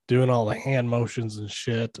doing all the hand motions and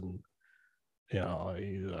shit, and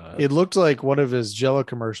it looked like one of his Jello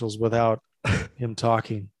commercials without him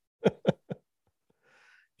talking.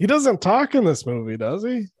 He doesn't talk in this movie, does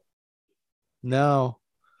he? No,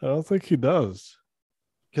 I don't think he does.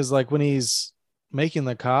 Because like when he's making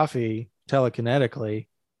the coffee telekinetically,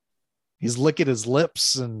 he's licking his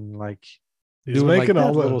lips and like he's making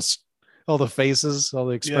like all the faces, all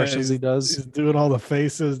the expressions he does. He's doing all the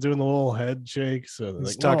faces, doing the little head shakes. And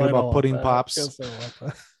he's talking about pudding pops.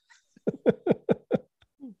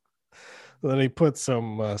 Then he put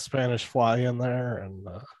some Spanish fly in there, and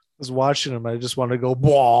I was watching him. I just wanted to go,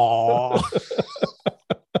 "Whoa!"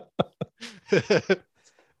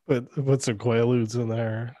 put some Quaaludes in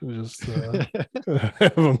there, just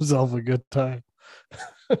have himself a good time.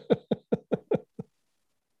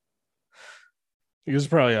 He was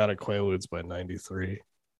probably out of Quaaludes by 93.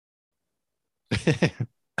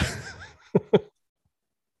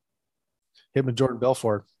 Him and Jordan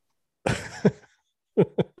Belfort.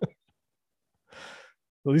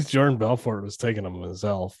 At least Jordan Belfort was taking him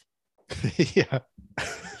himself. Yeah.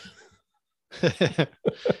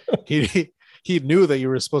 He knew that you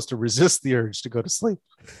were supposed to resist the urge to go to sleep.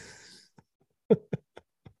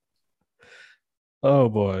 Oh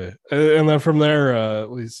boy. And then from there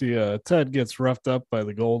we see Ted gets roughed up by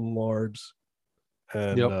the Golden Lords.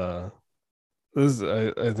 And this is,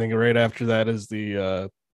 I think right after that is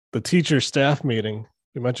the teacher staff meeting.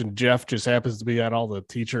 We mentioned Jeff just happens to be at all the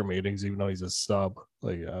teacher meetings, even though he's a sub.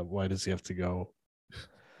 Like, why does he have to go?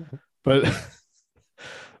 But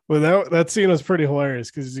that scene was pretty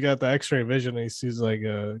hilarious because he's got the X-ray vision. And he sees like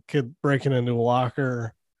a kid breaking into a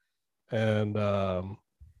locker, and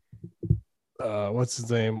what's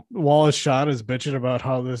his name? Wallace Shawn is bitching about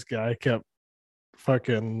how this guy kept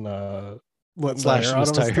fucking letting slashing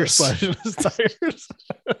his tires.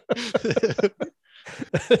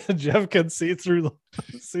 Jeff can see through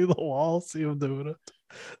the wall, see him doing it.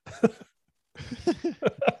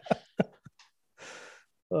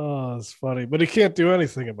 Oh, it's funny, but he can't do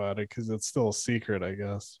anything about it because it's still a secret, I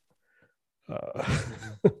guess.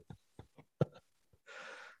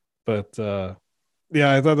 But yeah,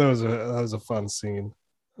 I thought that was a fun scene.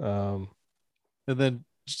 And then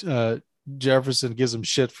Jefferson gives him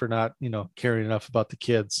shit for not, caring enough about the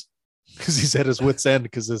kids because he's at his wit's end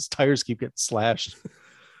because his tires keep getting slashed.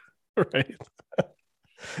 Right.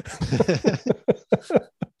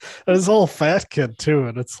 This whole fat kid too,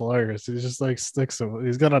 and it's hilarious. He just like sticks him.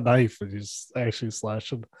 He's got a knife and he's actually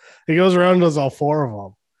slashing. He goes around and does all four of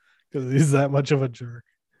them because he's that much of a jerk.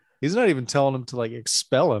 He's not even telling him to like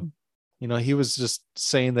expel him. He was just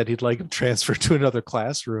saying that he'd like him transferred to another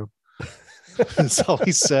classroom. That's all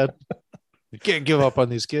he said. You can't give up on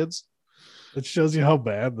these kids. It shows you how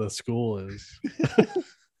bad the school is.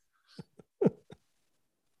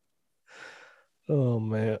 Oh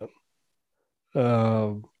man.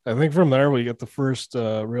 I think from there we get the first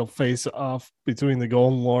real face off between the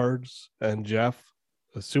Golden Lords and Jeff,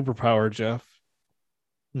 the superpower Jeff.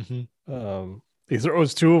 Mm-hmm. He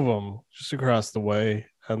throws two of them just across the way,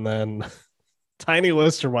 and then Tiny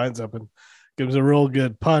Lister winds up and gives a real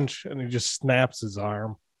good punch, and he just snaps his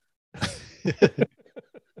arm.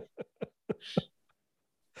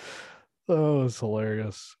 Oh, it's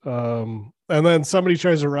hilarious. And then somebody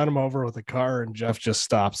tries to run him over with a car, and Jeff just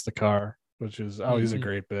stops the car, which is always a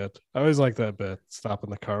great bit. I always like that bit, stopping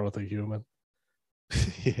the car with a human.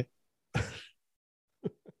 Yeah.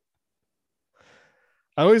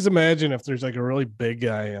 I always imagine if there's like a really big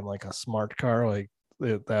guy in like a smart car, like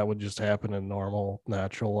that would just happen in normal,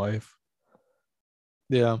 natural life.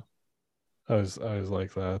 Yeah. I always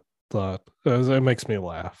like that thought. It makes me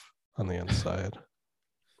laugh on the inside.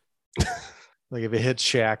 Like if it hits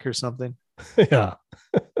Shaq or something. Yeah.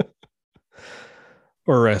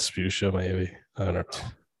 Or Rasputia, maybe. I don't know.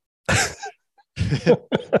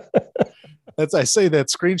 I say that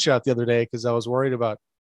screenshot the other day because I was worried about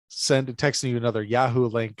texting you another Yahoo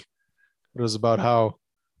link. It was about how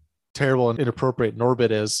terrible and inappropriate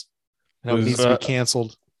Norbit is and how it needs to be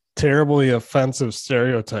canceled. Terribly offensive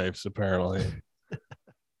stereotypes, apparently.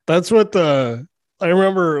 That's what I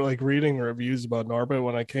remember like reading reviews about Norbit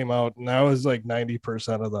when I came out, and that was like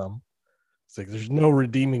 90% of them. It's like there's no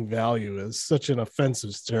redeeming value. It's such an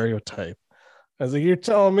offensive stereotype. I was like, you're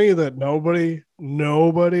telling me that nobody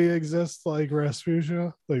exists like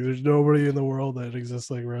Rasputia? Like there's nobody in the world that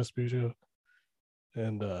exists like Rasputia.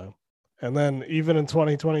 And then even in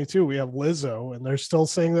 2022, we have Lizzo, and they're still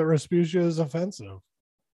saying that Rasputia is offensive.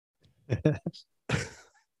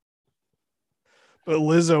 But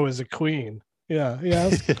Lizzo is a queen. Yeah,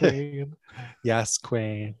 yes, queen. Yes,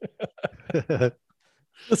 queen.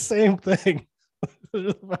 The same thing.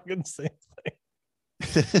 The fucking same thing.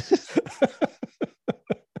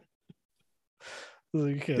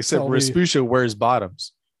 Except Rasputia wears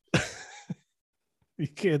bottoms. You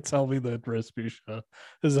can't tell me that Rasputia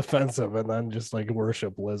is offensive and then just like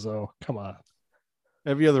worship Lizzo. Come on.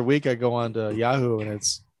 Every other week I go on to Yahoo and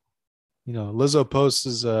it's,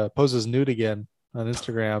 Lizzo poses nude again on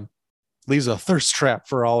Instagram, leaves a thirst trap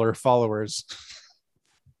for all her followers.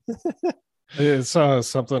 I saw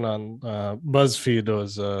something on BuzzFeed.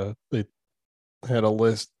 Was they had a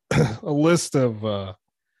list of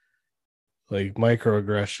like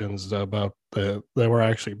microaggressions about they were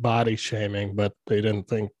actually body shaming, but they didn't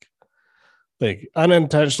think like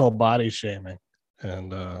unintentional body shaming,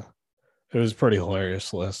 and it was a pretty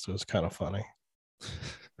hilarious list. It was kind of funny.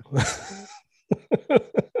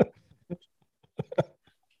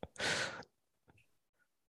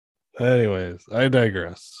 Anyways, I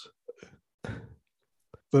digress.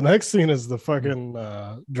 The next scene is the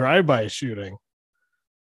fucking drive-by shooting,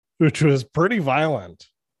 which was pretty violent.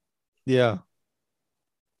 Yeah.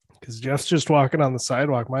 Because Jeff's just walking on the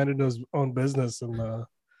sidewalk, minding his own business, and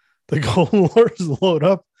the Golden Lords load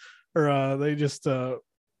up, or they just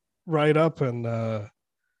ride up and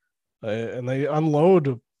they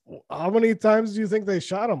unload. How many times do you think they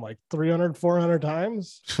shot him? Like 300, 400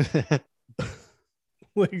 times?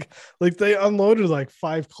 like they unloaded like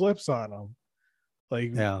 5 clips on him.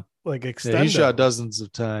 Like extended. Yeah, he shot dozens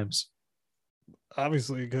of times.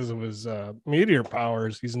 Obviously, because of his meteor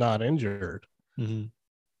powers, he's not injured. Mm-hmm.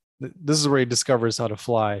 This is where he discovers how to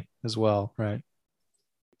fly as well, right?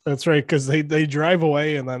 That's right, because they drive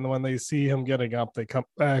away, and then when they see him getting up, they come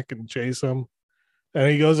back and chase him. And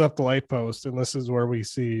he goes up the light post, and this is where we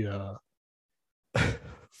see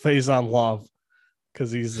Phase on Love,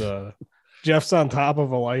 because he's Jeff's on top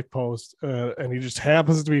of a light post, and he just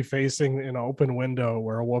happens to be facing an open window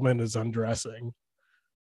where a woman is undressing,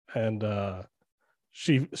 and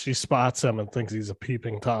she spots him and thinks he's a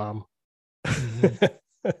peeping Tom. Mm-hmm.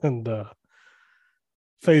 And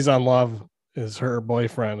Phase on Love is her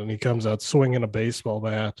boyfriend, and he comes out swinging a baseball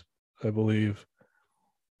bat, I believe,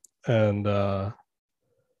 and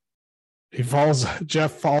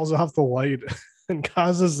Jeff falls off the light and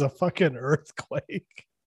causes a fucking earthquake.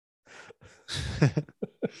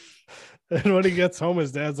 And when he gets home,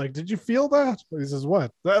 his dad's like, "Did you feel that?" He says,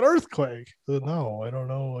 "What? That earthquake?" Said, "No, I don't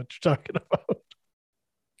know what you're talking about."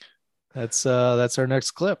 That's our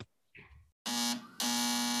next clip.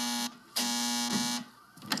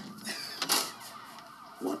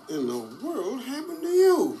 What in the world happened to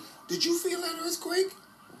you? Did you feel that earthquake?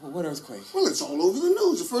 What earthquake? Well, it's all over the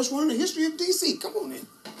news. The first one in the history of D.C. Come on in.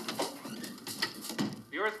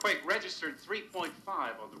 The earthquake registered 3.5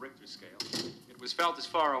 on the Richter scale. It was felt as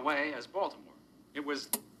far away as Baltimore. It was...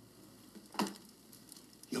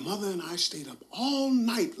 Your mother and I stayed up all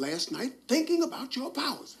night last night thinking about your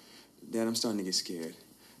powers. Dad, I'm starting to get scared.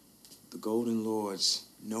 The Golden Lords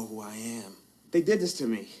know who I am. They did this to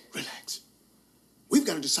me. Relax. We've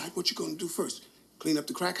got to decide what you're going to do first. Clean up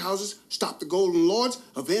the crack houses, stop the Golden Lords,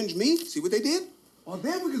 avenge me, see what they did? Or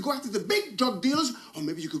then we could go after the big drug dealers, or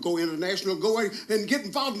maybe you could go international, go and get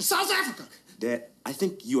involved in South Africa. Dad, I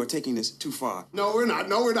think you are taking this too far. No, we're not.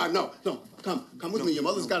 No, we're not. No. Come with me. Your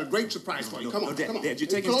mother's got a great surprise for you. Come on, Dad, come on. Dad, you're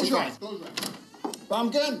taking this too far. Close your eyes.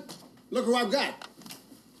 Pumpkin, look who I've got.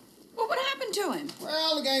 Well, what happened to him?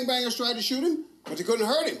 Well, the gangbangers tried to shoot him, but they couldn't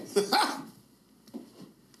hurt him.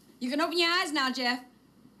 You can open your eyes now, Jeff.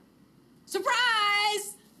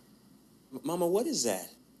 Surprise! Mama, what is that?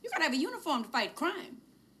 You gotta have a uniform to fight crime.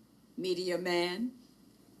 Meteor Man.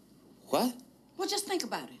 What? Well, just think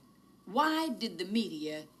about it. Why did the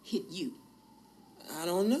meteor hit you? I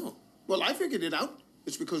don't know. Well, I figured it out.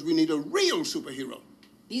 It's because we need a real superhero.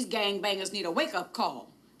 These gangbangers need a wake-up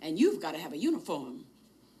call, and you've got to have a uniform.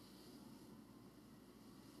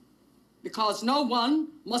 Because no one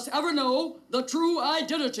must ever know the true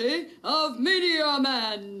identity of Meteor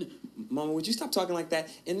Man. Mama, would you stop talking like that?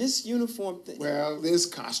 In this uniform thing... Well, this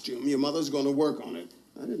costume, your mother's going to work on it.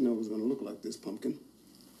 I didn't know it was going to look like this, Pumpkin.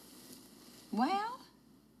 Well,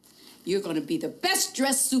 you're going to be the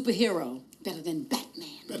best-dressed superhero. Better than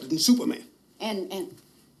Batman. Better than Superman. And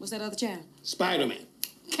what's that other child? Spider-Man.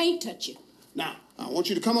 Can't touch you. Now, I want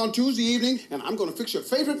you to come on Tuesday evening, and I'm going to fix your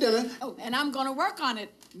favorite dinner. Oh, and I'm going to work on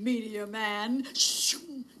it, Meteor Man.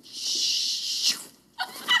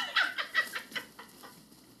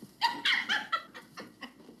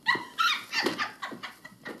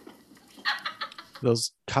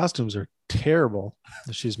 Those costumes are terrible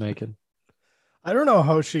that she's making. I don't know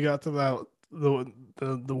how she got to that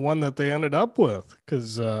the one that they ended up with,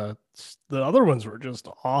 because the other ones were just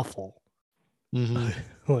awful. Mm-hmm.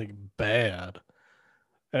 Like bad.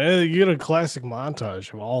 And you get a classic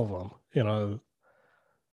montage of all of them. You know,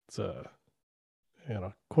 it's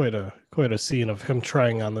quite a scene of him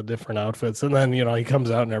trying on the different outfits, and then he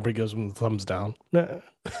comes out and everybody gives him the thumbs down.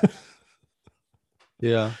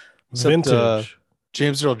 Yeah, vintage.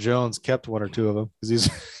 James Earl Jones kept one or two of them because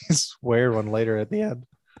he's wearing one later at the end.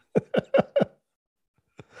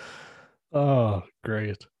 Oh,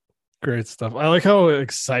 great stuff. I like how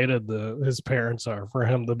excited his parents are for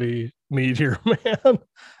him to be Meteor Man,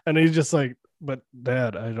 and he's just like, "But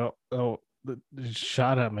Dad, I don't know. He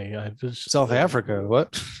shot at me. I just South Africa.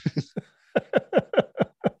 What?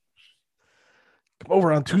 Come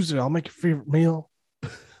over on Tuesday. I'll make your favorite meal."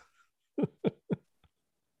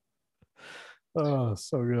 Oh,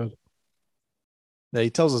 so good. Yeah, he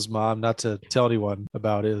tells his mom not to tell anyone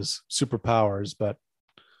about his superpowers, but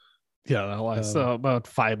yeah, that lasts about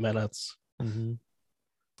 5 minutes. Mm-hmm.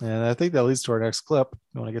 And I think that leads to our next clip.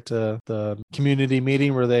 You want to get to the community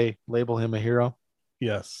meeting where they label him a hero?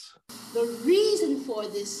 Yes. The reason for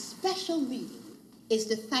this special meeting is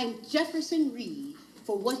to thank Jefferson Reed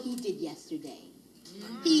for what he did yesterday.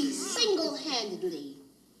 He single-handedly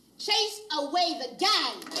chased away the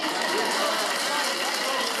gang.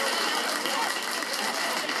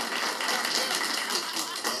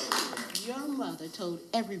 Your mother told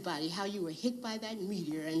everybody how you were hit by that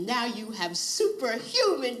meteor, and now you have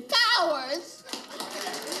superhuman powers.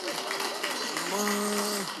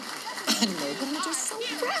 Mom, I know, but I'm just so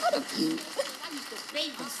proud of you. I used to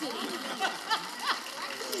babysit.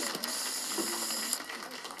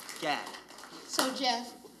 Dad. So,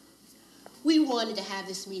 Jeff, we wanted to have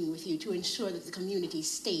this meeting with you to ensure that the community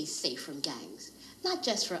stays safe from gangs. Not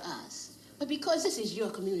just for us, but because this is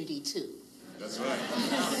your community, too. That's right.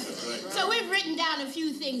 That's right. So we've written down a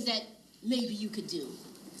few things that maybe you could do.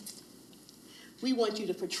 We want you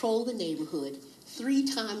to patrol the neighborhood 3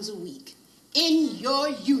 times a week in your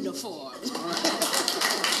uniform.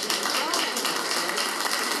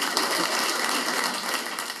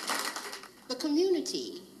 The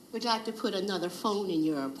community would like to put another phone in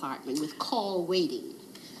your apartment with call waiting.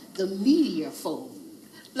 The meteor phone.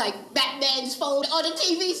 Like Batman's phone on the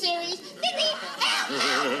TV series.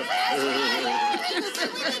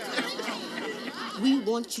 We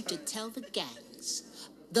want you to tell the gangs,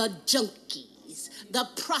 the junkies, the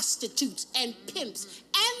prostitutes and pimps,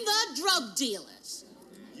 and the drug dealers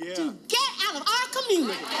to get out of our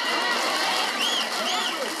community.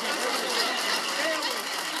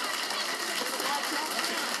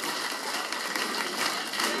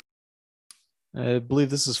 I believe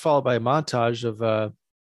this is followed by a montage of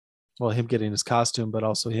him getting his costume, but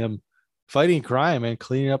also him fighting crime and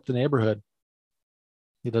cleaning up the neighborhood.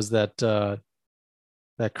 He does that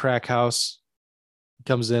crack house. He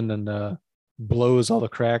comes in and blows all the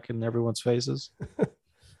crack in everyone's faces.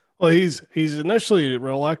 Well, he's initially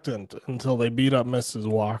reluctant until they beat up Mrs.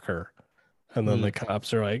 Walker, and then the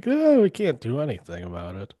cops are like, "Oh, we can't do anything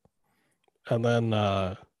about it." And then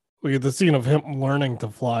we get the scene of him learning to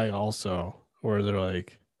fly also, where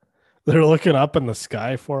they're looking up in the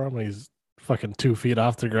sky for him. And he's fucking 2 feet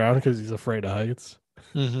off the ground because he's afraid of heights.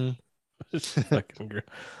 Mm-hmm. It's fucking great.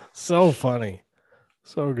 So funny.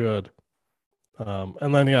 So good.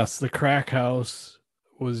 And then yes, the crack house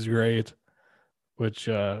was great, which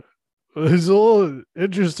it was a little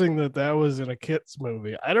interesting that was in a kids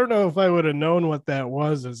movie. I don't know if I would have known what that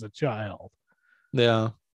was as a child. Yeah.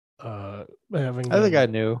 I think I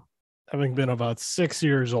knew. Having been about 6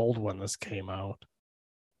 years old when this came out.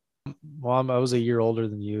 Well, I was a year older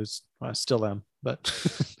than you. I still am, but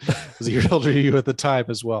I was a year older than you at the time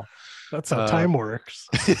as well. That's how time works.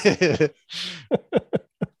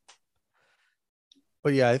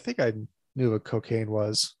 But yeah, I think I knew what cocaine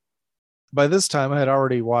was. By this time, I had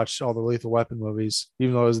already watched all the Lethal Weapon movies,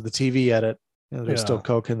 even though it was the TV edit. There's still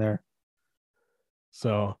coke in there.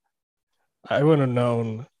 So I would have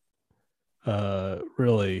known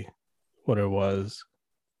really what it was.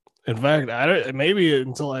 In fact, maybe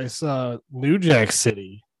until I saw New Jack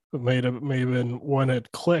City, it may have been when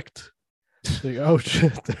it clicked. Like, oh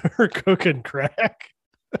shit, they're cooking crack.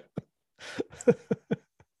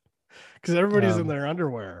 Because everybody's in their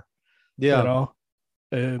underwear. Yeah. You know?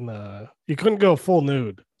 And you couldn't go full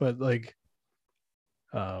nude, but like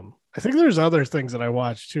I think there's other things that I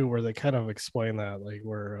watched too where they kind of explain that, like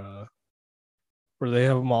where they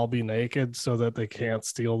have them all be naked so that they can't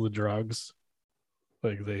steal the drugs.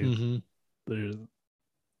 Like there's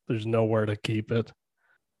nowhere to keep it.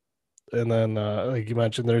 And then like you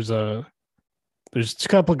mentioned, there's a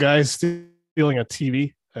couple guys stealing a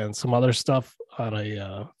TV and some other stuff on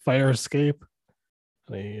a fire escape.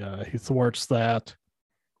 And he thwarts that.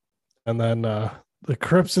 And then the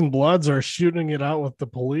Crips and Bloods are shooting it out with the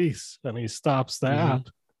police, and he stops that.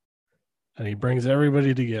 And he brings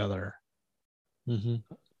everybody together.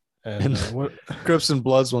 And what Crips and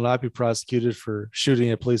Bloods will not be prosecuted for shooting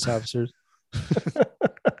at police officers.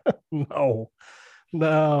 No,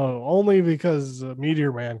 only because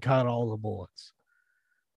Meteor Man caught all the bullets.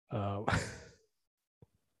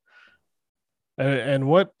 And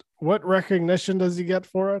what recognition does he get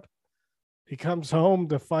for it? He comes home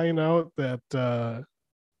to find out that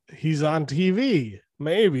he's on TV.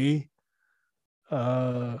 Maybe.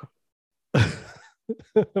 I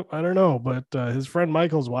don't know, but his friend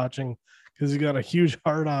Michael's watching because he got a huge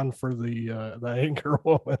hard on for the anchor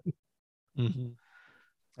woman.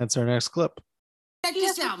 That's our next clip. He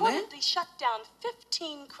has reportedly shut down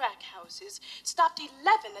 15 crack houses, stopped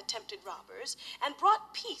 11 attempted robbers, and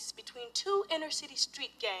brought peace between 2 inner-city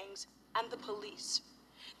street gangs and the police.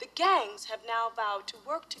 The gangs have now vowed to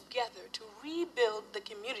work together to rebuild the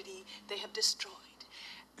community they have destroyed.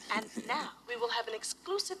 And now we will have an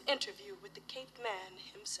exclusive interview with the Caped Man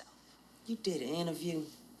himself. You did an interview?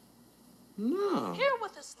 No. Here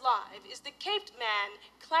with us live is the Caped Man,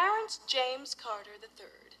 Clarence James Carter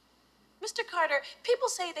III. Mr. Carter, people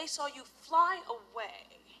say they saw you fly away.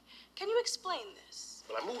 Can you explain this?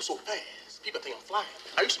 Well, I move so fast, people think I'm flying.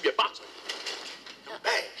 I used to be a boxer. I'm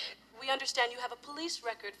bad. We understand you have a police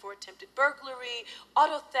record for attempted burglary,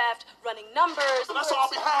 auto theft, running numbers. But that's all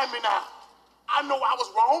behind me now. I know I was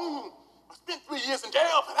wrong. I spent 3 years in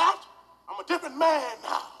jail for that. I'm a different man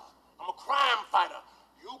now. I'm a crime fighter.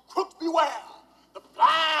 You crooks beware. The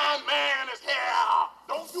blind man is here.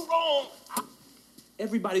 Don't do wrong.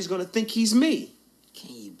 Everybody's gonna think he's me.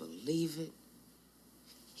 Can you believe it?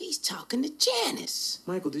 He's talking to Janice.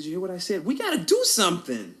 Michael, did you hear what I said? We gotta do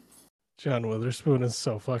something. John Witherspoon is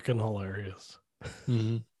so fucking hilarious.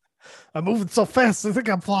 I'm moving so fast, I think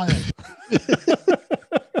I'm flying.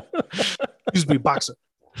 Used to be a boxer.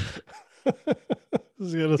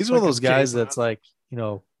 He's one of those guys that's like,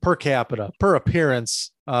 per capita, per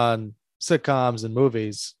appearance on sitcoms and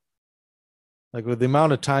movies, like with the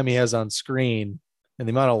amount of time he has on screen and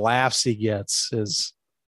the amount of laughs he gets is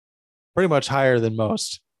pretty much higher than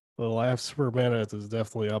most. The laughs per minute is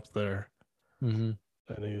definitely up there. And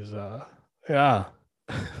he's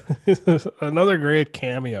another great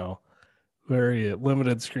cameo. Very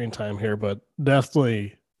limited screen time here, but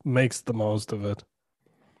definitely makes the most of it.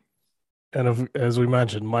 And as we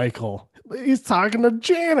mentioned, Michael, he's talking to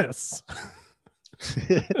Janice.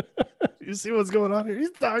 You see what's going on here?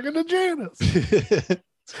 He's talking to Janice.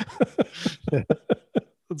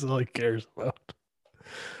 That's all he cares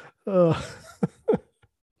about.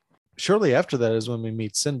 Shortly after that is when we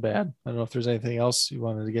meet Sinbad. I don't know if there's anything else you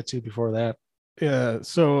wanted to get to before that. Yeah.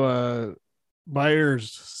 So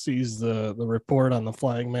Byers sees the report on the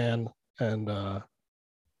Flying Man, and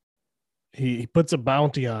he puts a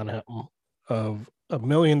bounty on him of $1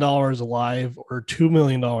 million alive or $2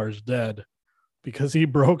 million dead because he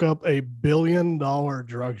broke up a $1 billion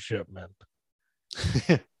drug shipment.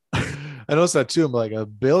 I noticed that too. I'm like,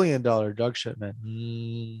 $1 billion drug shipment.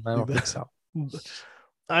 I don't think so.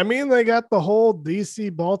 I mean, they got the whole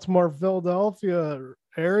DC, Baltimore, Philadelphia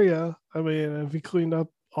area. I mean, if he cleaned up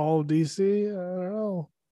all of DC, I don't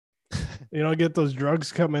know. Get those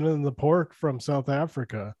drugs coming in the port from South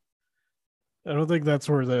Africa. I don't think that's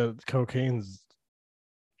where the cocaine's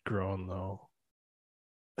grown, though.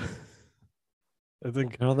 I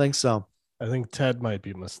don't think so. I think Ted might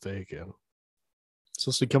be mistaken. It's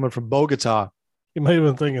supposed to be coming from Bogota. He might have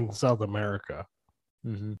been thinking South America.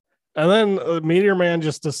 Mm-hmm. And then Meteor Man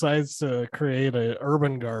just decides to create an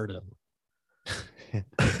urban garden.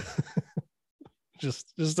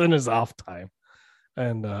 just in his off time.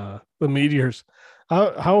 And the meteors.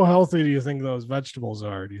 How healthy do you think those vegetables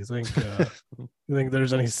are? Do you think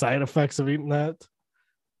there's any side effects of eating that?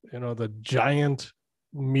 The giant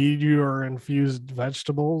meteor infused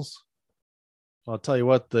vegetables. I'll tell you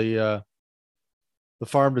what, the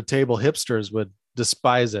farm to table hipsters would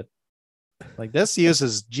despise it. Like, this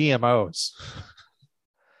uses GMOs.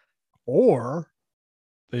 Or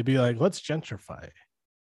they'd be like, let's gentrify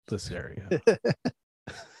this area.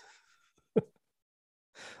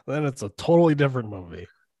 Then it's a totally different movie.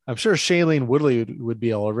 I'm sure Shailene Woodley would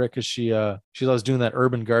be all over it because she loves doing that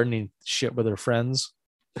urban gardening shit with her friends.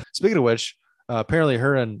 Speaking of which, apparently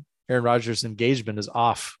her and Aaron Rodgers' engagement is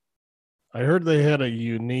off. I heard they had a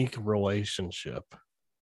unique relationship.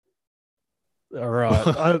 Or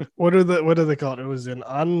what do they call it? It was an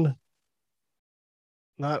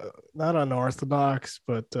not unorthodox,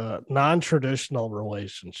 but non-traditional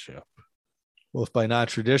relationship. Well, if by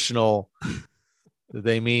non-traditional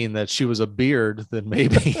they mean that she was a beard, then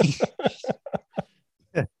maybe.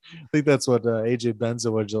 I think that's what AJ Benza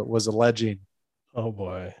was alleging. Oh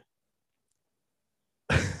boy.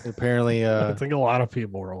 Apparently, I think a lot of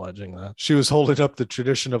people were alleging that. She was holding up the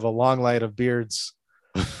tradition of a long line of beards.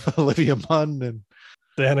 Olivia Munn and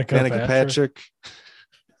Danica Patrick.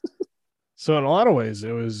 So in a lot of ways,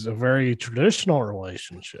 it was a very traditional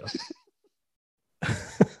relationship.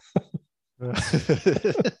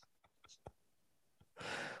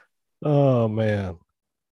 Oh man.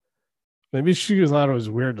 Maybe she thought it was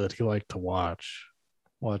weird that he liked to watch.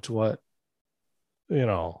 Watch what?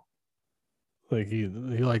 Like he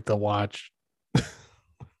liked to watch.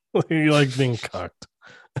 He liked being cucked.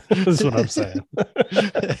 That's what I'm saying.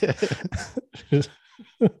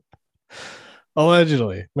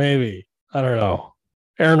 Allegedly, maybe. I don't know.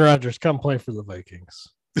 Aaron Rodgers, come play for the Vikings.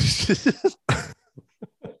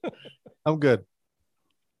 I'm good.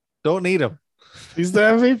 Don't need him. He's the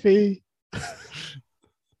MVP.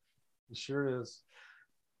 He sure is.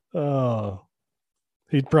 Oh,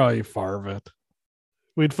 he'd probably farve it.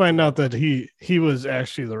 We'd find out that he was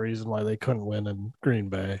actually the reason why they couldn't win in Green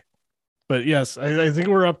Bay. But yes, I think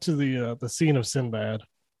we're up to the scene of Sinbad,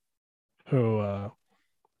 who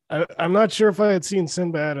I'm not sure if I had seen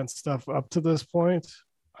Sinbad and stuff up to this point.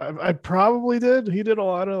 I probably did. He did a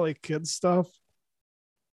lot of like kids stuff,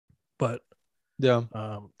 but yeah,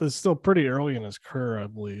 this is still pretty early in his career, I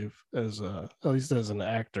believe, as at least as an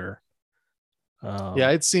actor. Yeah,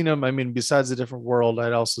 I'd seen him. I mean, besides A Different World,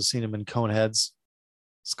 I'd also seen him in Coneheads.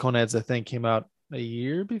 Coneheads, I think, came out a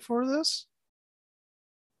year before this.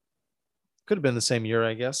 Could have been the same year,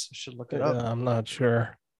 I guess. I should look it up. I'm not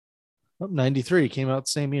sure. 93 came out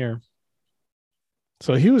the same year.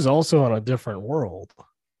 So he was also on A Different World.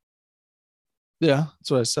 Yeah,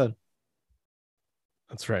 that's what I said.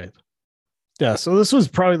 That's right. Yeah, so this was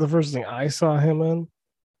probably the first thing I saw him in.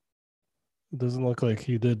 It doesn't look like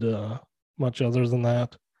he did much other than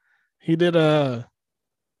that. He did a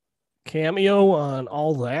cameo on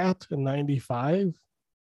All That in 95.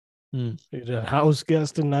 He did a house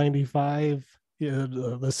guest in 95. He had,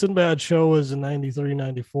 the Sinbad Show was in 93,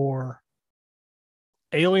 94.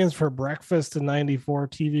 Aliens for Breakfast in 94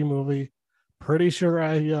 TV movie. Pretty sure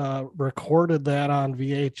I recorded that on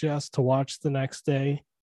VHS to watch the next day.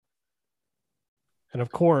 And of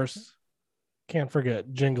course, can't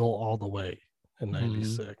forget Jingle All the Way in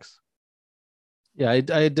 96. Yeah, I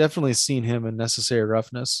had definitely seen him in Necessary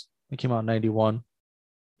Roughness. It came out in 91.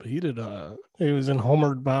 But he did he was in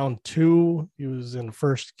Homeward Bound 2. He was in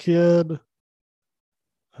First Kid.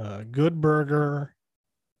 Good Burger.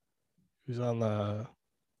 He was on the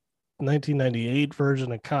 1998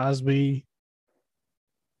 version of Cosby.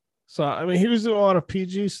 So, I mean, he was doing a lot of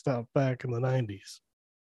PG stuff back in the 90s.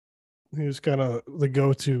 He was kind of the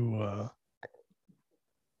go-to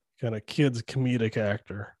kind of kids comedic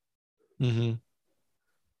actor. Mm-hmm.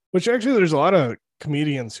 Which actually, there's a lot of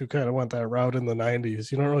comedians who kind of went that route in the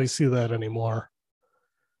 90s. You don't really see that anymore.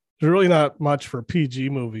 There's really not much for PG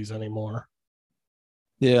movies anymore.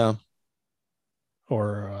 Yeah.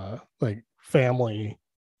 Or like family.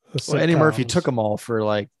 Well, Eddie Murphy took them all for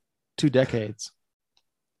like 2 decades.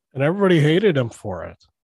 And everybody hated him for it.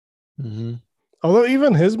 Mm-hmm. Although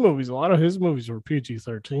even his movies, a lot of his movies were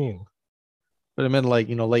PG-13. But I meant like,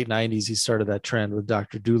 late 90s, he started that trend with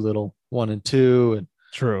Dr. Dolittle 1 and 2 and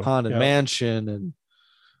True. Haunted Mansion and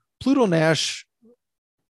Pluto Nash.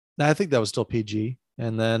 I think that was still PG.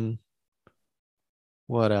 And then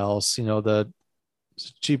what else? The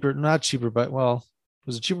cheaper, not cheaper, but was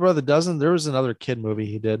it Cheaper by the Dozen? There was another kid movie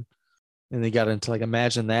he did. And they got into like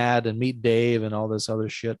Imagine That and Meet Dave and all this other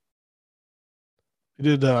shit. He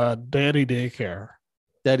did Daddy Daycare.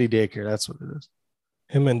 Daddy Daycare, that's what it is.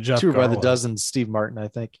 Him and Jeff Cheaper by the Garland. Dozen, Steve Martin, I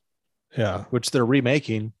think. Yeah. Which they're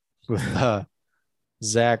remaking with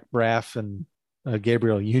Zach Braff and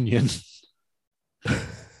Gabriel Union.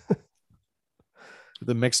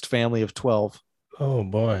 The mixed family of 12. Oh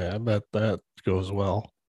boy, I bet that goes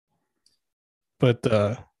well. But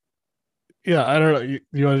yeah, I don't know.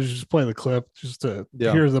 You want to just play the clip just to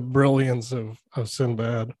hear the brilliance of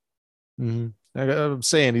Sinbad? Mm-hmm. I'm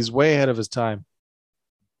saying he's way ahead of his time.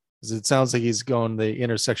 Because it sounds like he's going the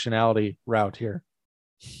intersectionality route here.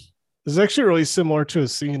 It's actually really similar to a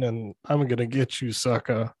scene in I'm Gonna Get You,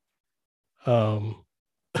 Sucker. But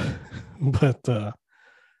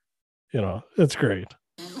it's great.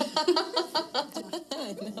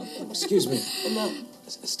 Excuse me.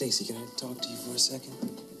 Stacy, can I talk to you for a second?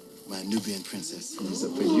 My Nubian princess. This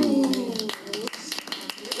is for you.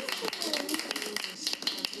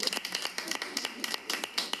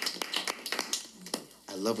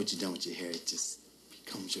 I love what you've done with your hair. It just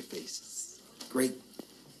becomes your face. It's great.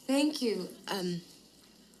 Thank you.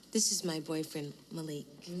 This is my boyfriend, Malik.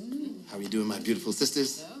 How are you doing, my beautiful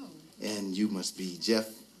sisters? And you must be Jeff.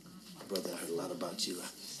 My brother, I heard a lot about you.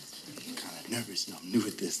 I'm kind of nervous. I'm new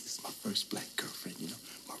at this. This is my first black girlfriend,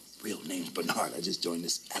 My real name's Bernard. I just joined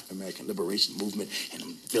this African-American liberation movement, and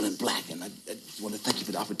I'm feeling black, and I just want to thank you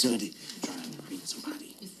for the opportunity. I'm trying to meet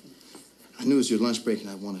somebody. I knew it was your lunch break, and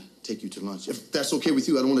I want to take you to lunch. If that's okay with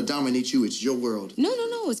you, I don't want to dominate you. It's your world. No.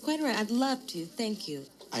 It's quite all right. I'd love to. Thank you.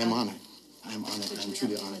 I am honored. I am honored. I am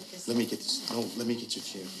truly honored. Let me get this. No, let me get your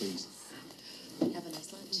chair, please. Have a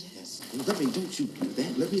nice lunch. Yes. Don't you do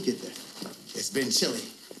that. Let me get there. It's been chilly.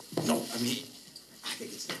 No, I can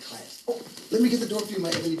get to the class. Oh, let me get the door for you,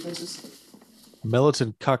 my lady princess.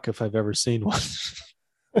 Militant cuck, if I've ever seen one.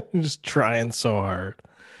 I'm just trying so hard.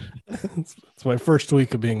 It's my first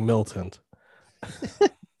week of being militant.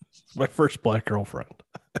 It's my first black girlfriend.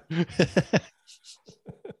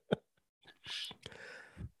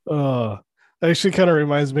 Actually kind of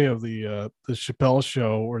reminds me of the Chappelle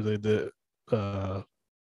show where they did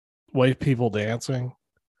white people dancing,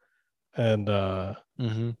 and the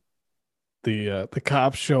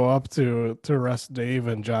cops show up to arrest Dave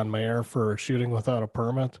and John Mayer for shooting without a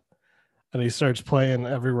permit, and he starts playing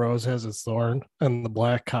Every Rose Has Its Thorn, and the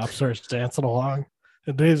black cop starts dancing along,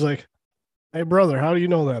 and Dave's like, "Hey brother, how do you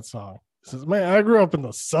know that song?" He says, "Man, I grew up in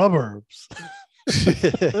the suburbs.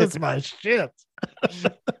 That's my shit."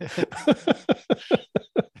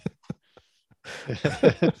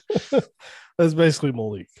 That's basically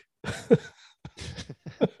Malik.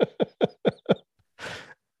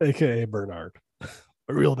 AKA Bernard. My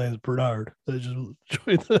real name is Bernard. I just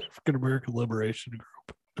joined the African American Liberation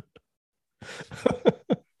Group.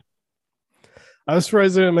 I was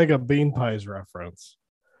surprised they didn't make a bean pies reference,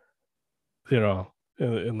 in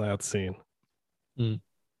that scene. Because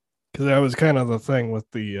that was kind of the thing with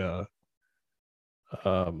the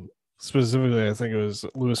specifically, I think it was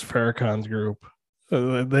Louis Farrakhan's group.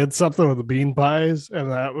 They had something with the bean pies,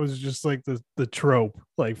 and that was just like the trope,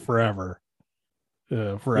 like forever.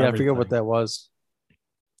 I forget what that was.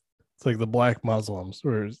 It's like the black Muslims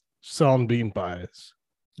were selling bean pies.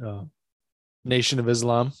 Nation of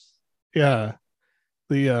Islam. Yeah,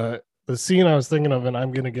 the scene I was thinking of in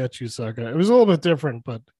 "I'm Gonna Get You, Sucker." It was a little bit different,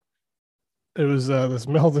 but it was this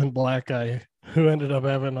militant black guy who ended up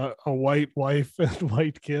having a white wife and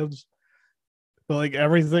white kids. But like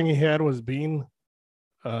everything he had was bean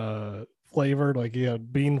flavored. Like he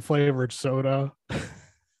had bean flavored soda,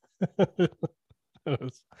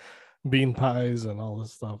 bean pies, and all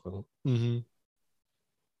this stuff. And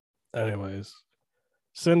anyways,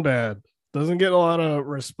 Sinbad doesn't get a lot of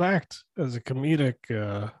respect as a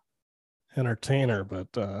comedic entertainer, but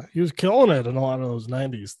he was killing it in a lot of those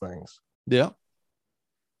 90s things. Yeah.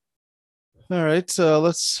 All right, so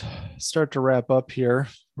let's start to wrap up here.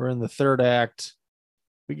 We're in the third act.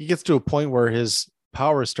 He gets to a point where his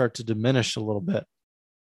powers start to diminish a little bit.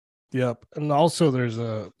 Yep, and also there's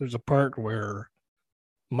a part where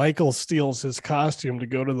Michael steals his costume to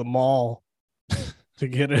go to the mall to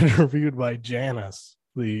get interviewed by Janice,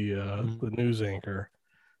 the news anchor,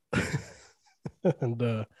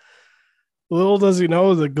 and Little does he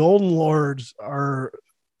know the Golden Lords are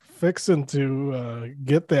fixing to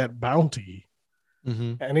get that bounty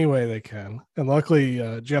any way they can. And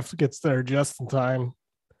luckily, Jeff gets there just in time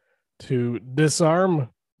to disarm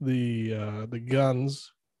the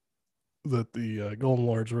guns that the Golden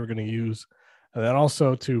Lords were going to use, and then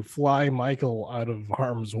also to fly Michael out of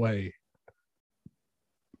harm's way,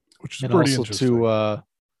 which is and pretty also interesting.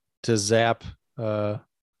 to zap an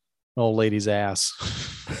old lady's ass.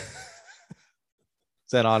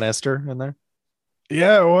 Is that Aunt Esther in there?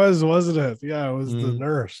 Yeah, it was, wasn't it? Yeah, it was the Mhm.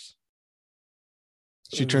 nurse.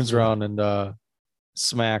 She turns around and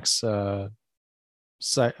smacks is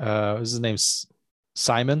his name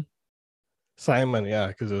Simon? Simon, yeah,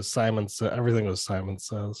 because it was Simon. Everything was Simon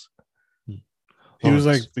Says. He Lawrence, was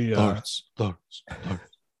like the Lawrence.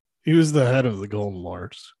 he was the head of the Golden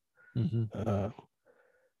Lords. Mm-hmm.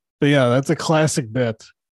 But yeah, that's a classic bit.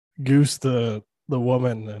 Goose the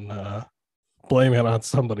woman and blame it on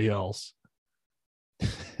somebody else.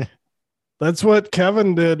 That's what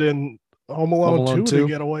Kevin did in Home Alone 2 to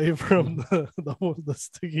get away from the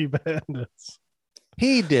sticky bandits.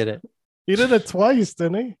 He did it. He did it twice,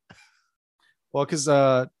 didn't he? Well, because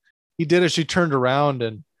he did it. She turned around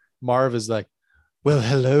and Marv is like, well,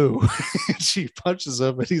 hello. She punches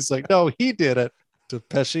him and he's like, no, he did it. To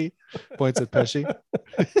Pesci, points at Pesci.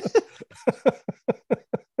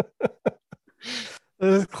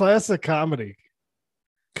 It's classic comedy.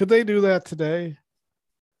 Could they do that today?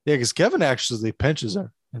 Yeah, because Kevin actually pinches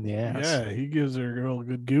her in the ass. Yeah, he gives her a girl a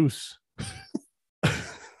good goose.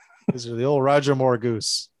 These are the old Roger Moore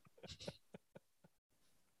goose.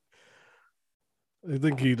 I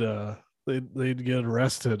think they'd get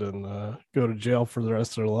arrested and go to jail for the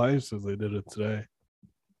rest of their lives if they did it today.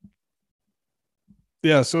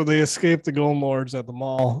 Yeah, so they escape the Golden Lords at the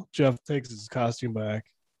mall. Jeff takes his costume back,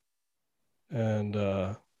 and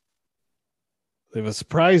they have a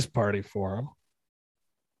surprise party for him.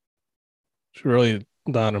 It's really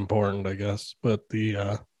not important, I guess, but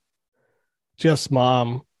the Jeff's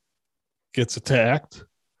mom gets attacked,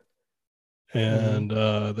 and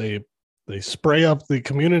they spray up the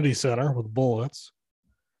community center with bullets.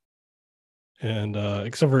 And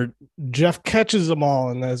except for Jeff catches them all,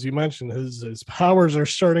 and as you mentioned, his powers are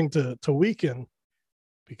starting to weaken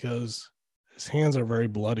because his hands are very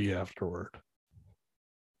bloody afterward.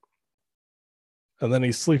 And then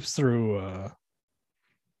he sleeps through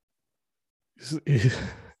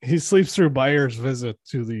he sleeps through Byers' visit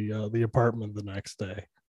to the apartment the next day.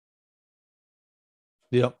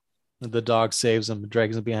 Yep. The dog saves him,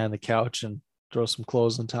 drags him behind the couch, and throws some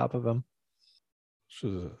clothes on top of him.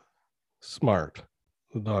 Which is smart.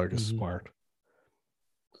 The dog is smart.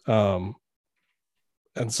 And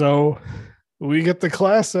so we get the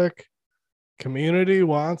classic community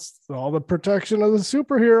wants all the protection of the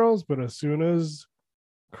superheroes, but as soon as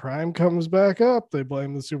crime comes back up, they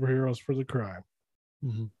blame the superheroes for the crime.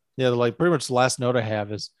 Yeah, like pretty much the last note I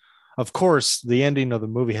have is, of course, the ending of the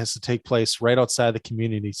movie has to take place right outside the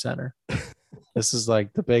community center. This is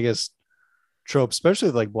like the biggest trope, especially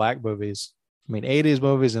with like black movies. I mean, 80s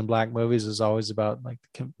movies and black movies is always about like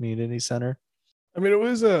the community center. I mean, it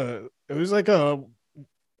was like a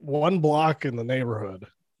one block in the neighborhood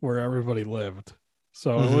where everybody lived.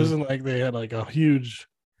 So it wasn't like they had like a huge,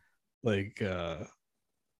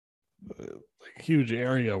 huge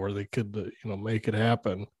area where they could, make it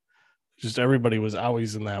happen. Just everybody was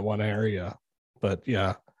always in that one area. But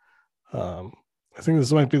yeah, I think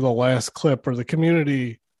this might be the last clip where the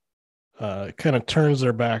community kind of turns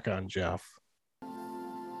their back on Jeff.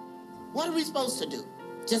 What are we supposed to do?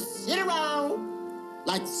 Just sit around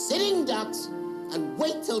like sitting ducks and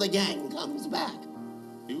wait till the gang comes back?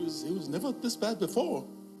 He was never this bad before.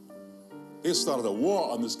 They started a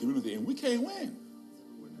war on this community and we can't win.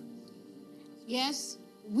 Yes,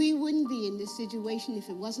 we wouldn't be in this situation if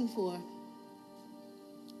it wasn't for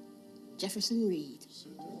Jefferson Reed.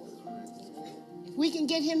 If we can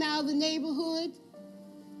get him out of the neighborhood,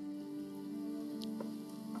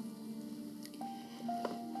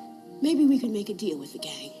 maybe we can make a deal with the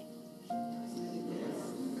gang.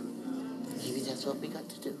 Maybe that's what we got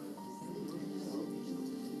to do.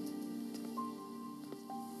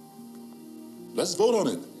 Let's vote on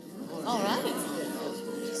it. All right.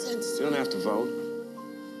 You don't have to vote.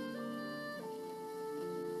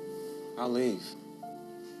 I'll leave.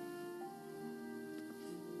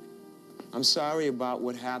 I'm sorry about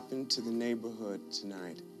what happened to the neighborhood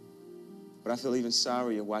tonight, but I feel even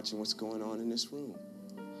sorrier watching what's going on in this room.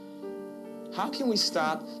 How can we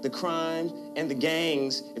stop the crimes and the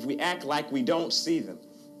gangs if we act like we don't see them?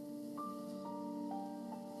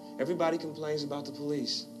 Everybody complains about the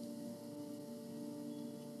police.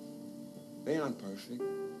 They aren't perfect.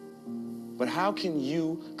 But how can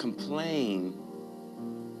you complain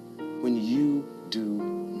when you do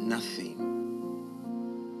nothing?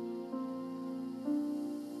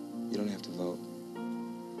 You don't have to vote.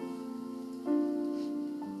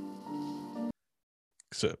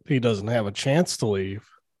 Except he doesn't have a chance to leave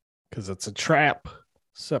because it's a trap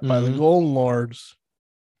set by the Golden Lords.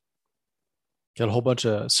 Got a whole bunch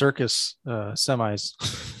of circus semis.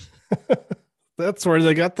 That's where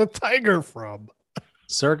they got the tiger from.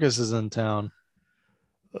 Circus is in town.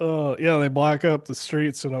 Oh, yeah, they block up the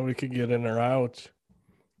street so nobody can get in or out.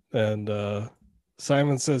 And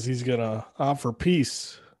Simon says he's going to offer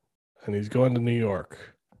peace, and he's going to New York.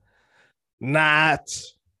 Not.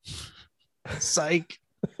 Psych.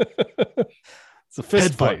 It's a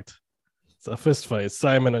fist fight. It's a fist fight.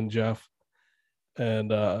 Simon and Jeff.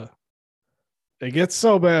 And it gets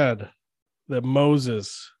so bad that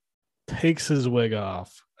Moses takes his wig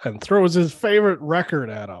off and throws his favorite record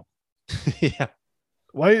at him. Yeah.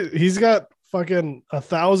 Why? He's got fucking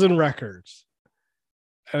 1,000 records.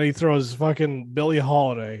 And he throws fucking Billie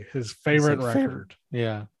Holiday, his favorite record.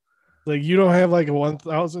 Yeah. Like, you don't have like a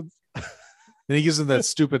 1,000? And he gives him that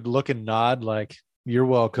stupid looking nod, like, you're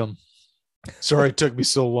welcome. Sorry it took me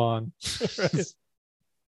so long. Right. It's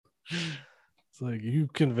like, you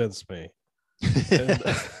convinced me. And,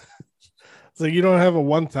 it's like, you don't have a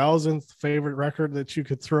 1,000th favorite record that you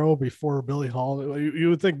could throw before Billie Holiday. You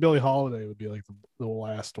would think Billie Holiday would be like the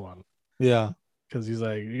last one. Yeah. Because he's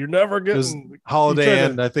like, you're never getting Holiday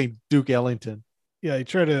and I think Duke Ellington. Yeah,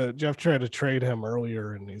 Jeff tried to trade him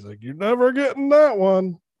earlier, and he's like, you're never getting that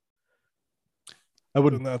one. I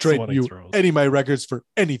wouldn't trade you any of my records for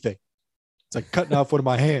anything. It's like cutting off one of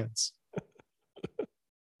my hands.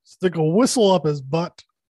 Stick a whistle up his butt.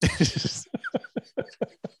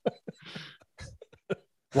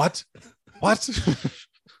 What?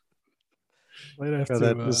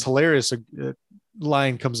 This hilarious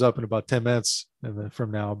line comes up in about 10 minutes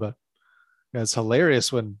from now, but it's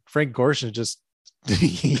hilarious when Frank Gorshin just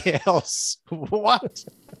yells, "What?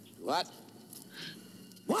 What?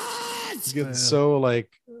 What?" He's getting so like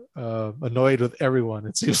annoyed with everyone.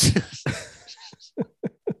 It seems.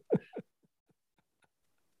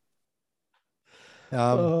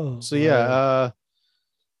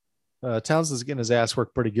 Townsend's getting his ass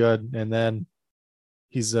worked pretty good, and then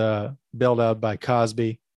he's bailed out by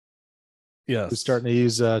Cosby. Yes, who's starting to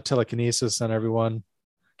use telekinesis on everyone,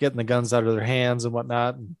 getting the guns out of their hands and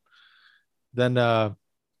whatnot. And then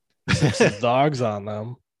some dogs on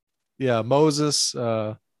them. Yeah, Moses.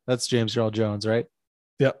 That's James Earl Jones, right?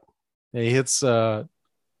 Yep. Yeah, he hits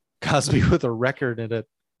Cosby with a record, and it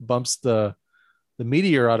bumps the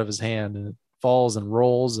meteor out of his hand, and it falls and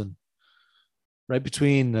rolls, and right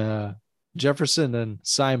between Jefferson and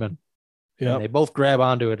Simon. Yeah, they both grab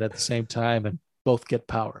onto it at the same time, and both get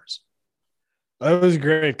powers. That was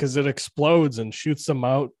great because it explodes and shoots them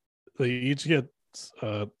out. They each get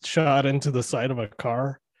shot into the side of a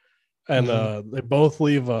car, and they both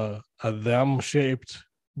leave a them-shaped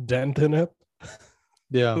dent in it.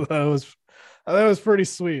 Yeah, that was pretty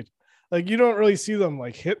sweet. Like, you don't really see them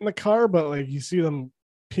like hitting the car, but like you see them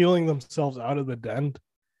peeling themselves out of the dent.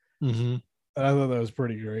 Mm-hmm. I thought that was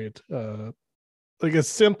pretty great. Like a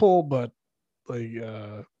simple but like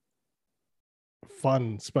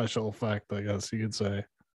fun special effect, I guess you could say.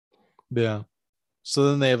 Yeah. So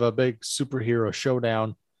then they have a big superhero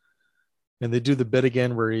showdown, and they do the bit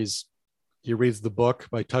again where he reads the book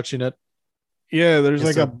by touching it. Yeah, there's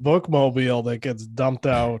like a bookmobile that gets dumped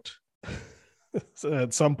out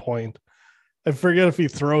at some point. I forget if he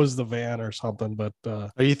throws the van or something, but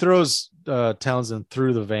he throws Townsend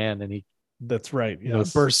through the van, and that's right.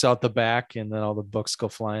 Yes. Bursts out the back, and then all the books go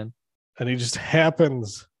flying. And he just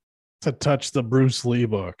happens to touch the Bruce Lee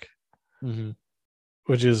book,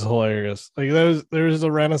 which is hilarious. Like there was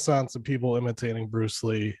a renaissance of people imitating Bruce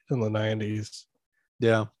Lee in the 90s.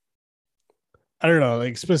 Yeah. I don't know.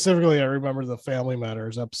 Like specifically, I remember the Family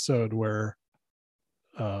Matters episode where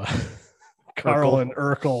Carl and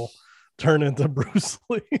Urkel turn into Bruce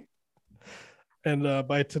Lee. And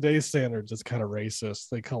by today's standards, it's kind of racist.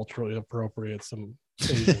 They culturally appropriate some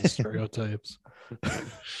Asian stereotypes. But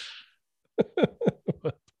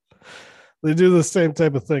they do the same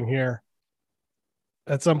type of thing here.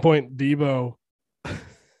 At some point, Debo,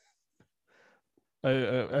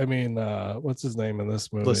 I mean, what's his name in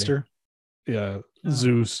this movie? Lister? Yeah,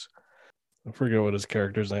 Zeus. I forget what his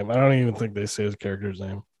character's name. I don't even think they say his character's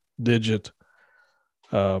name. Digit.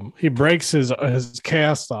 He breaks his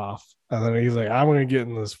cast off, and then he's like, I'm going to get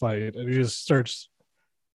in this fight. And he just starts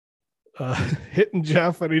hitting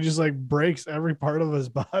Jeff, and he just like breaks every part of his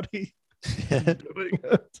body. Doing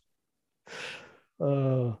it.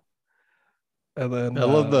 And then I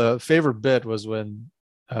love the favorite bit was when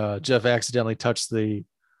Jeff accidentally touched the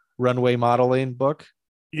runway modeling book.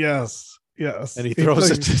 Yes. And he throws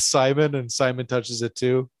it to Simon, and Simon touches it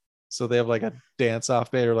too. So they have like a dance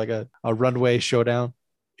off bit or like a runway showdown.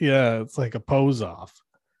 Yeah, it's like a pose off.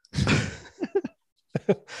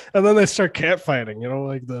 And then they start catfighting,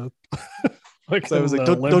 like the like so I was like,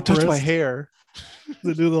 don't touch my hair.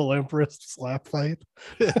 They do the limp wrist slap fight.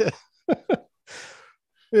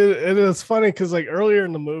 It is funny because like earlier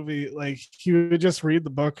in the movie, like he would just read the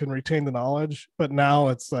book and retain the knowledge, but now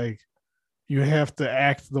it's like you have to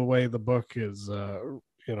act the way the book is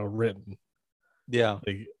written. Yeah.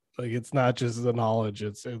 Like it's not just the knowledge,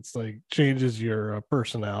 it's like changes your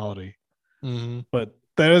personality. Mm-hmm. But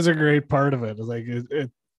that is a great part of it. It's like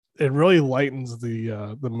it really lightens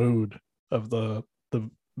the mood of the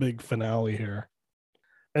big finale here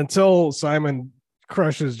until Simon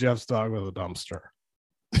crushes Jeff's dog with a dumpster.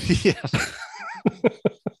 Yeah.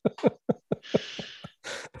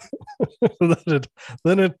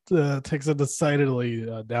 then it takes a decidedly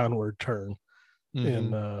downward turn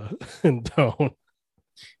in tone.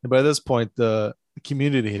 And by this point, the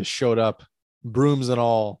community has showed up, brooms and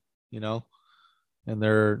all, and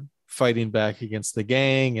they're fighting back against the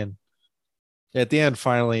gang. And at the end,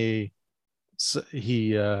 finally,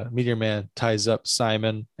 Meteor Man ties up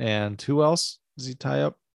Simon, and who else does he tie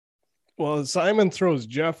up? Well, Simon throws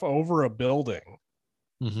Jeff over a building.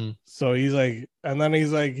 Mm-hmm. So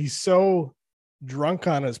he's so drunk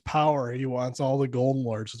on his power, he wants all the Golden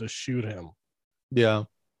Lords to shoot him. Yeah.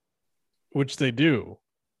 Which they do.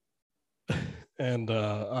 And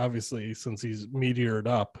obviously, since he's meteored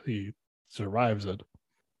up, he survives it.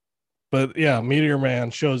 But yeah, Meteor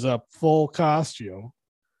Man shows up full costume.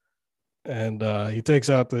 And he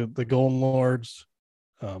takes out the Golden Lords.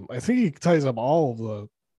 I think he ties up all of the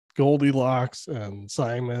Goldilocks and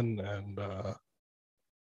Simon and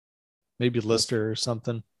maybe Lister or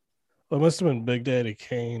something. Well, it must have been Big Daddy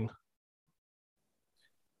Kane.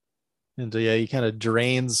 And he kind of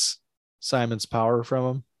drains Simon's power from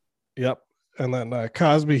him. Yep. And then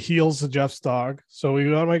Cosby heals Jeff's dog. So we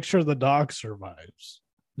got to make sure the dog survives.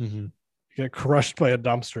 Mm-hmm. He got crushed by a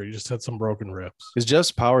dumpster. He just had some broken ribs. Because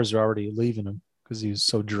Jeff's powers are already leaving him because he was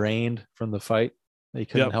so drained from the fight that he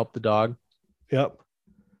couldn't help the dog. Yep.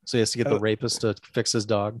 So he has to get the rapist to fix his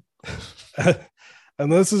dog.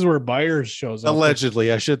 And this is where Byers shows up.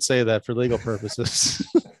 Allegedly, I should say that for legal purposes.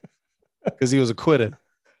 Because he was acquitted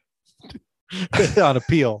on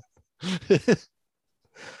appeal.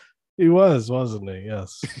 He wasn't he?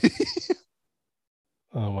 Yes.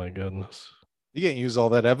 Oh my goodness. You can't use all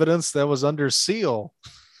that evidence that was under seal.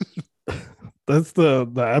 That's the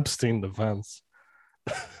Epstein defense.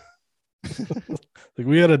 Like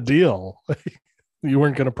we had a deal. You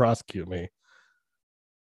weren't going to prosecute me.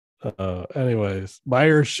 Anyways,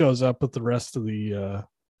 Byers shows up with the rest of the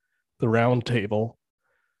round table.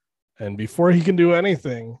 And before he can do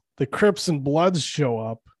anything, the Crips and Bloods show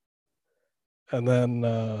up. And then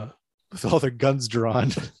with all their guns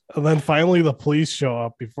drawn. And then finally the police show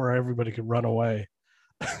up before everybody can run away.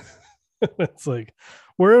 It's like,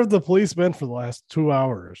 where have the police been for the last 2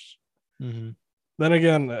 hours? Mm-hmm. Then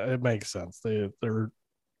again, it makes sense. The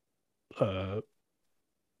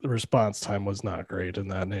response time was not great in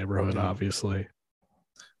that neighborhood, obviously.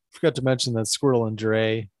 Forgot to mention that Squirrel and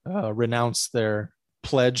Dre renounced their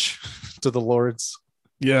pledge to the Lords.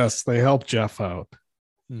 Yes, they helped Jeff out,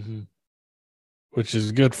 which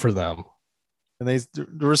is good for them. And they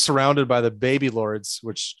were surrounded by the baby Lords,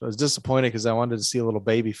 which I was disappointed because I wanted to see a little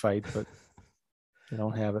baby fight, but they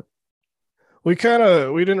don't have it. We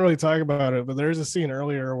didn't really talk about it, but there's a scene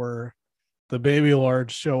earlier where the baby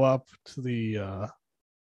Lords show up to the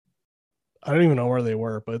I don't even know where they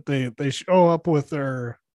were, but they show up with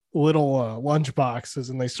their little lunch boxes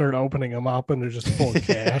and they start opening them up and they're just full of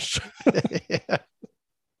cash.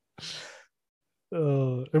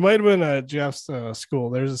 It might have been at Jeff's school.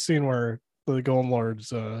 There's a scene where the Golden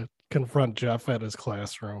Lords confront Jeff at his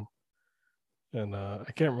classroom. And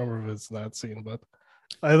I can't remember if it's that scene, but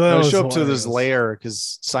I thought show up to this lair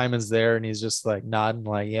because Simon's there and he's just like nodding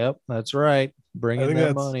like, yep, that's right. Bring in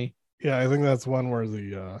that money. Yeah, I think that's one where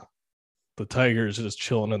the tiger is just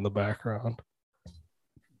chilling in the background.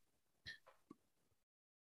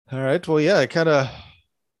 All right. Well, yeah, it kind of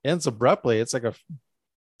ends abruptly. It's like a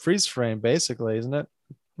freeze frame, basically, isn't it?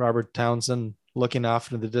 Robert Townsend looking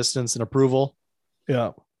off into the distance in approval.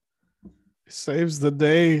 Yeah. He saves the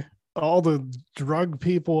day. All the drug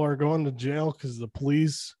people are going to jail because the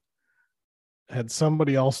police had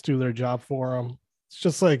somebody else do their job for them. It's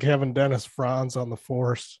just like having Dennis Franz on the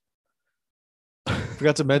force.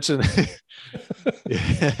 Forgot to mention.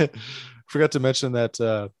 Forgot to mention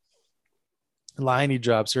that line he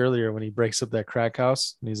drops earlier when he breaks up that crack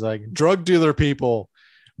house, and he's like, "Drug dealer people,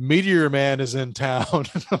 Meteor Man is in town."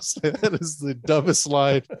 That is the dumbest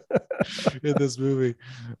line in this movie.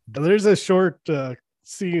 There's a short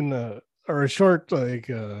scene or a short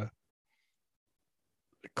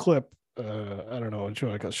clip. I don't know what you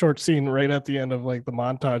want to call it, short scene right at the end of like the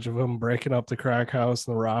montage of him breaking up the crack house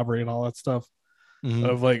and the robbery and all that stuff. Mhm.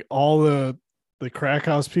 Of like all the crack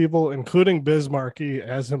house people, including Bismarcky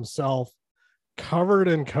as himself, covered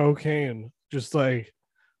in cocaine, just like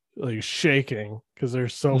shaking because they're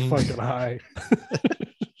so fucking high.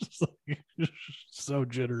 Just so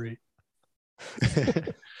jittery.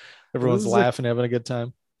 Everyone's laughing, having a good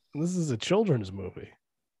time. This is a children's movie.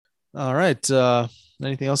 All right.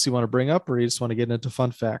 Anything else you want to bring up, or you just want to get into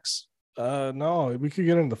fun facts? No, we could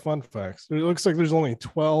get into fun facts. It looks like there's only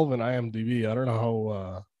 12 in IMDb. I don't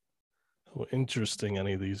know how interesting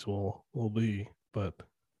any of these will be, but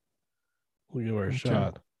we'll give her a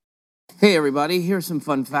shot. Hey, everybody, here's some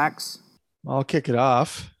fun facts. I'll kick it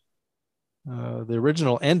off. The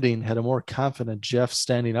original ending had a more confident Jeff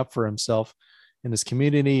standing up for himself in his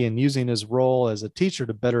community and using his role as a teacher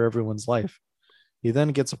to better everyone's life. He then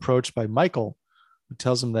gets approached by Michael, who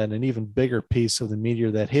tells him that an even bigger piece of the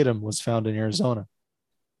meteor that hit him was found in Arizona.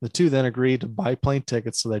 The two then agree to buy plane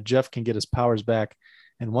tickets so that Jeff can get his powers back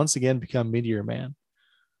and once again become Meteor Man.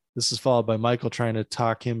 This is followed by Michael trying to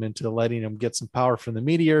talk him into letting him get some power from the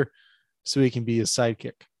meteor so he can be his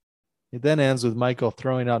sidekick. It then ends with Michael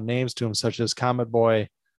throwing out names to him such as Comet Boy,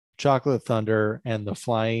 Chocolate Thunder, and the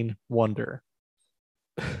Flying Wonder.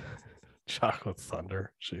 Chocolate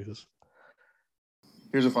Thunder. Jesus.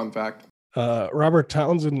 Here's a fun fact. Robert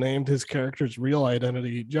Townsend named his character's real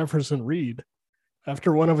identity Jefferson Reed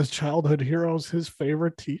after one of his childhood heroes, his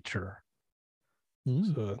favorite teacher.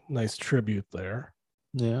 So nice tribute there.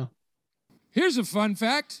 Yeah. Here's a fun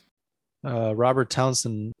fact. Robert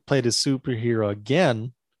Townsend played his superhero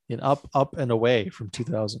again in Up, Up, and Away from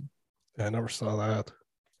 2000. I never saw that.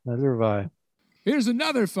 Neither have I. Here's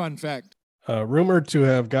another fun fact. Rumored to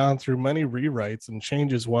have gone through many rewrites and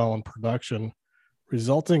changes while in production,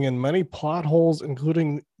 resulting in many plot holes,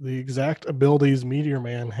 including the exact abilities Meteor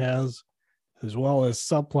Man has, as well as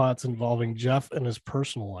subplots involving Jeff and his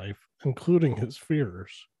personal life, including his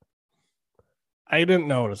fears. I didn't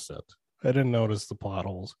notice it. I didn't notice the plot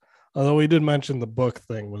holes. Although we did mention the book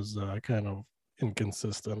thing was kind of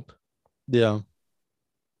inconsistent. Yeah.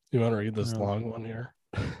 You want to read this long one here?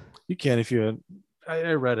 You can if you...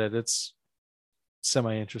 I read it. It's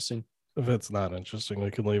semi-interesting. If it's not interesting,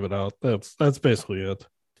 we can leave it out. That's basically it.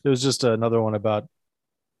 It was just another one about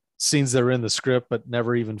scenes that were in the script but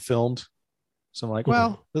never even filmed. So I'm like,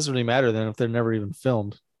 well, doesn't really matter then if they're never even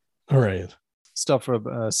filmed. All right. Stuff from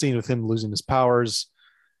a scene with him losing his powers,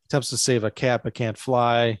 attempts to save a cat but can't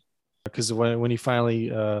fly. Because when he finally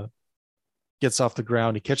gets off the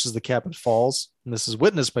ground, he catches the cat but falls. And this is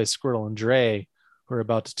witnessed by Squirtle and Dre, who are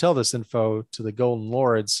about to tell this info to the Golden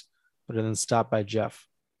Lords, but are then stopped by Jeff.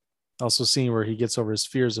 Also scene where he gets over his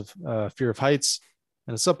fear of heights,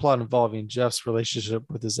 and a subplot involving Jeff's relationship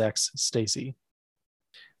with his ex, Stacy.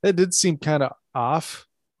 That did seem kind of off.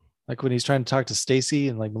 Like when he's trying to talk to Stacy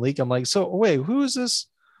and like Malik, I'm like, so wait, who is this?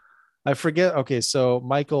 I forget. Okay, so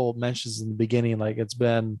Michael mentions in the beginning, like it's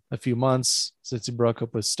been a few months since he broke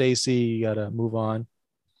up with Stacy. You got to move on.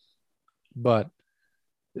 But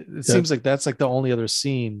it seems like that's like the only other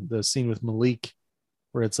scene, the scene with Malik,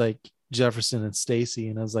 where it's like Jefferson and Stacy,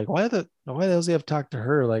 and I was like, why does he have to talk to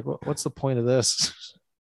her? Like, what's the point of this?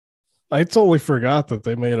 I totally forgot that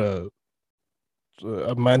they made a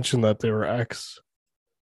mention that they were exes.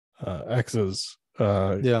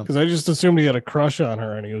 Yeah, because I just assumed he had a crush on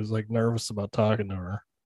her, and he was like nervous about talking to her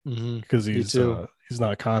because he's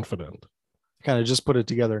not confident. Kind of just put it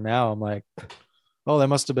together now. I'm like, oh, that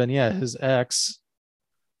must have been his ex.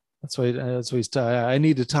 That's why he's. I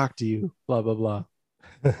need to talk to you. Blah blah blah.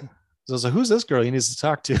 So I was like, who's this girl he needs to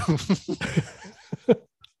talk to?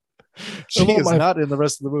 She is not in the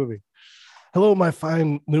rest of the movie. Hello, my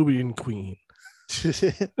fine Nubian queen.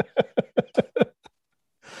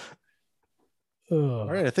 All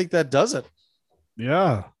right, I think that does it.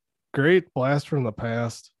 Yeah, great blast from the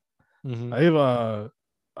past. Mm-hmm.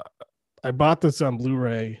 I bought this on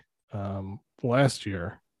Blu-ray last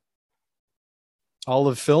year.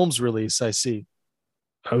 Olive Films release, I see.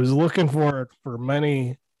 I was looking for it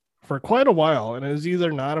for quite a while, and it was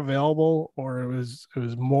either not available or it was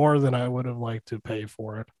more than I would have liked to pay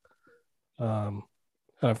for it. And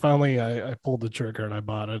I pulled the trigger and I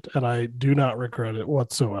bought it, and I do not regret it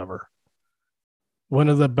whatsoever. One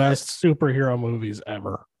of the best superhero movies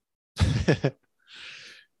ever. It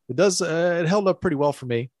does. It held up pretty well for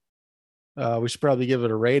me. We should probably give it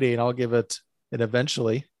a rating. I'll give it an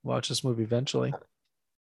eventually. Watch this movie eventually.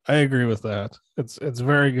 I agree with that. It's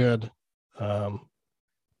very good.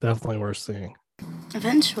 Definitely worth seeing.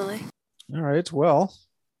 Eventually. All right. Well,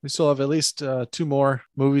 we still have at least 2 more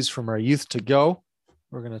movies from our youth to go.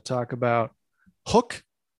 We're going to talk about Hook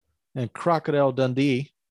and Crocodile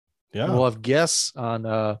Dundee. Yeah. And we'll have guests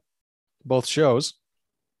on both shows.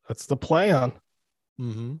 That's the plan.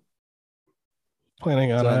 Mm-hmm.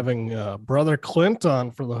 Planning on having Brother Clint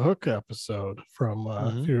on for the Hook episode from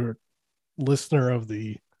if you're a listener of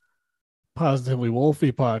the Positively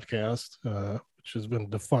Wolfie podcast, which has been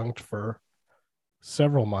defunct for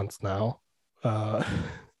several months now.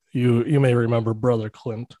 You may remember Brother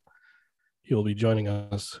Clint. He'll be joining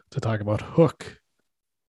us to talk about Hook,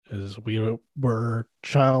 as we were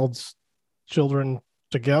children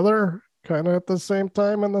together, kind of at the same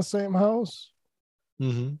time in the same house.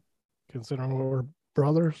 Mm-hmm. Considering we're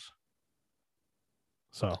brothers.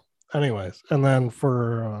 So, anyways, and then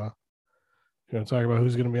for you're going to talk about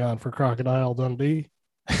who's going to be on for Crocodile Dundee.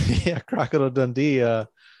 Yeah, Crocodile Dundee.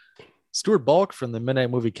 Stuart Bulk from the Midnight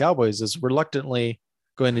Movie Cowboys is reluctantly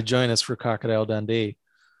going to join us for Crocodile Dundee.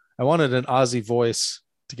 I wanted an Aussie voice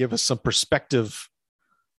to give us some perspective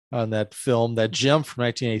on that film, that gem from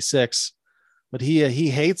 1986, but he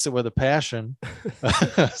hates it with a passion.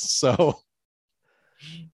 So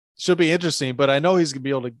should be interesting, but I know he's going to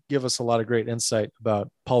be able to give us a lot of great insight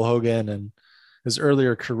about Paul Hogan and his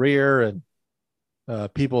earlier career and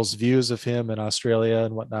people's views of him in Australia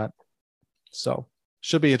and whatnot. So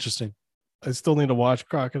should be interesting. I still need to watch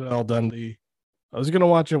Crocodile Dundee. I was going to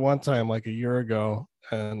watch it one time, like a year ago,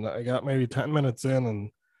 and I got maybe 10 minutes in,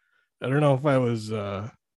 and I don't know if I was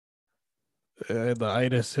the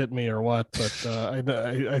itis hit me or what, but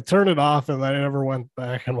I turned it off and I never went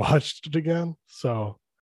back and watched it again. So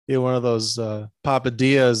yeah, one of those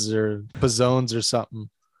Papadias or Pizzones or something.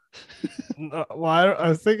 Well,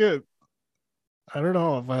 I think it. I don't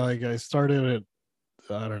know if I started it.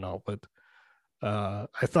 I don't know, but I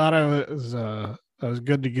thought I was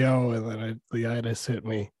good to go, and then the itis hit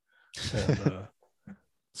me. And,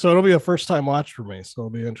 so it'll be a first time watch for me. So it'll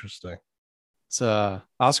be interesting. It's a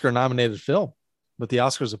Oscar nominated film with the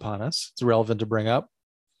Oscars upon us. It's relevant to bring up.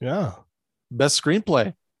 Yeah. Best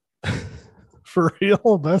screenplay. For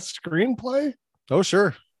real? Best screenplay? Oh,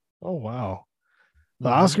 sure. Oh, wow. The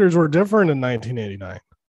Oscars were different in 1989.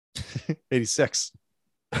 86.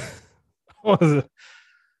 Was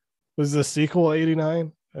the sequel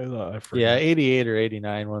 89? I forget. Yeah, 88 or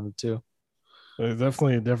 89, one of the two. It was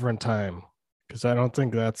definitely a different time, because I don't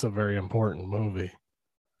think that's a very important movie.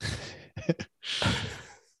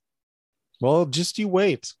 Well, just you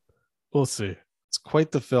wait. We'll see. It's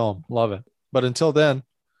quite the film. Love it. But until then,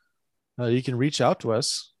 you can reach out to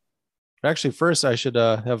us. Actually, first, I should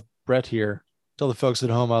have Brett here. Tell the folks at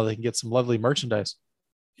home how they can get some lovely merchandise.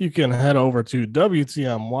 You can head over to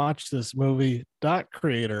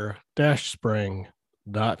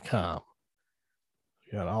WTMWatchThisMovie.creator-spring.com.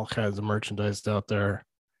 You got all kinds of merchandise out there.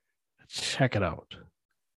 Check it out.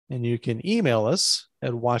 And you can email us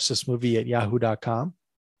at watchthismovie@yahoo.com.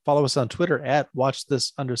 Follow us on Twitter at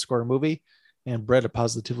watchthis_movie and Brett at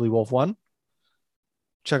PositivelyWolf1.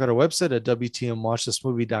 Check out our website at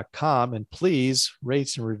WTMWatchThisMovie.com, and please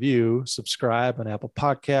rate and review, subscribe on Apple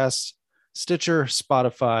Podcasts, Stitcher,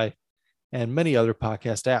 Spotify, and many other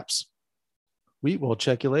podcast apps. We will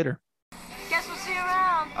check you later. Guess we'll see you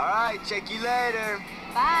around. All right, check you later.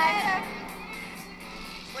 Bye.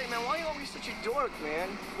 Wait, man, why are you always such a dork, man?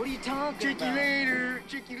 What are you talking about? Check you later.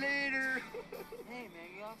 Check you later. Hey,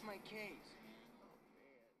 man, get off my case.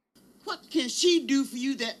 What can she do for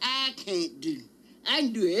you that I can't do? I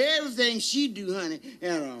can do everything she do, honey,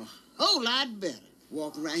 and a whole lot better.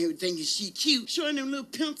 Walk around here thinking she cute, showing them little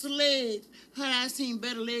pencil legs. Honey, I seen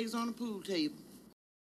better legs on the pool table.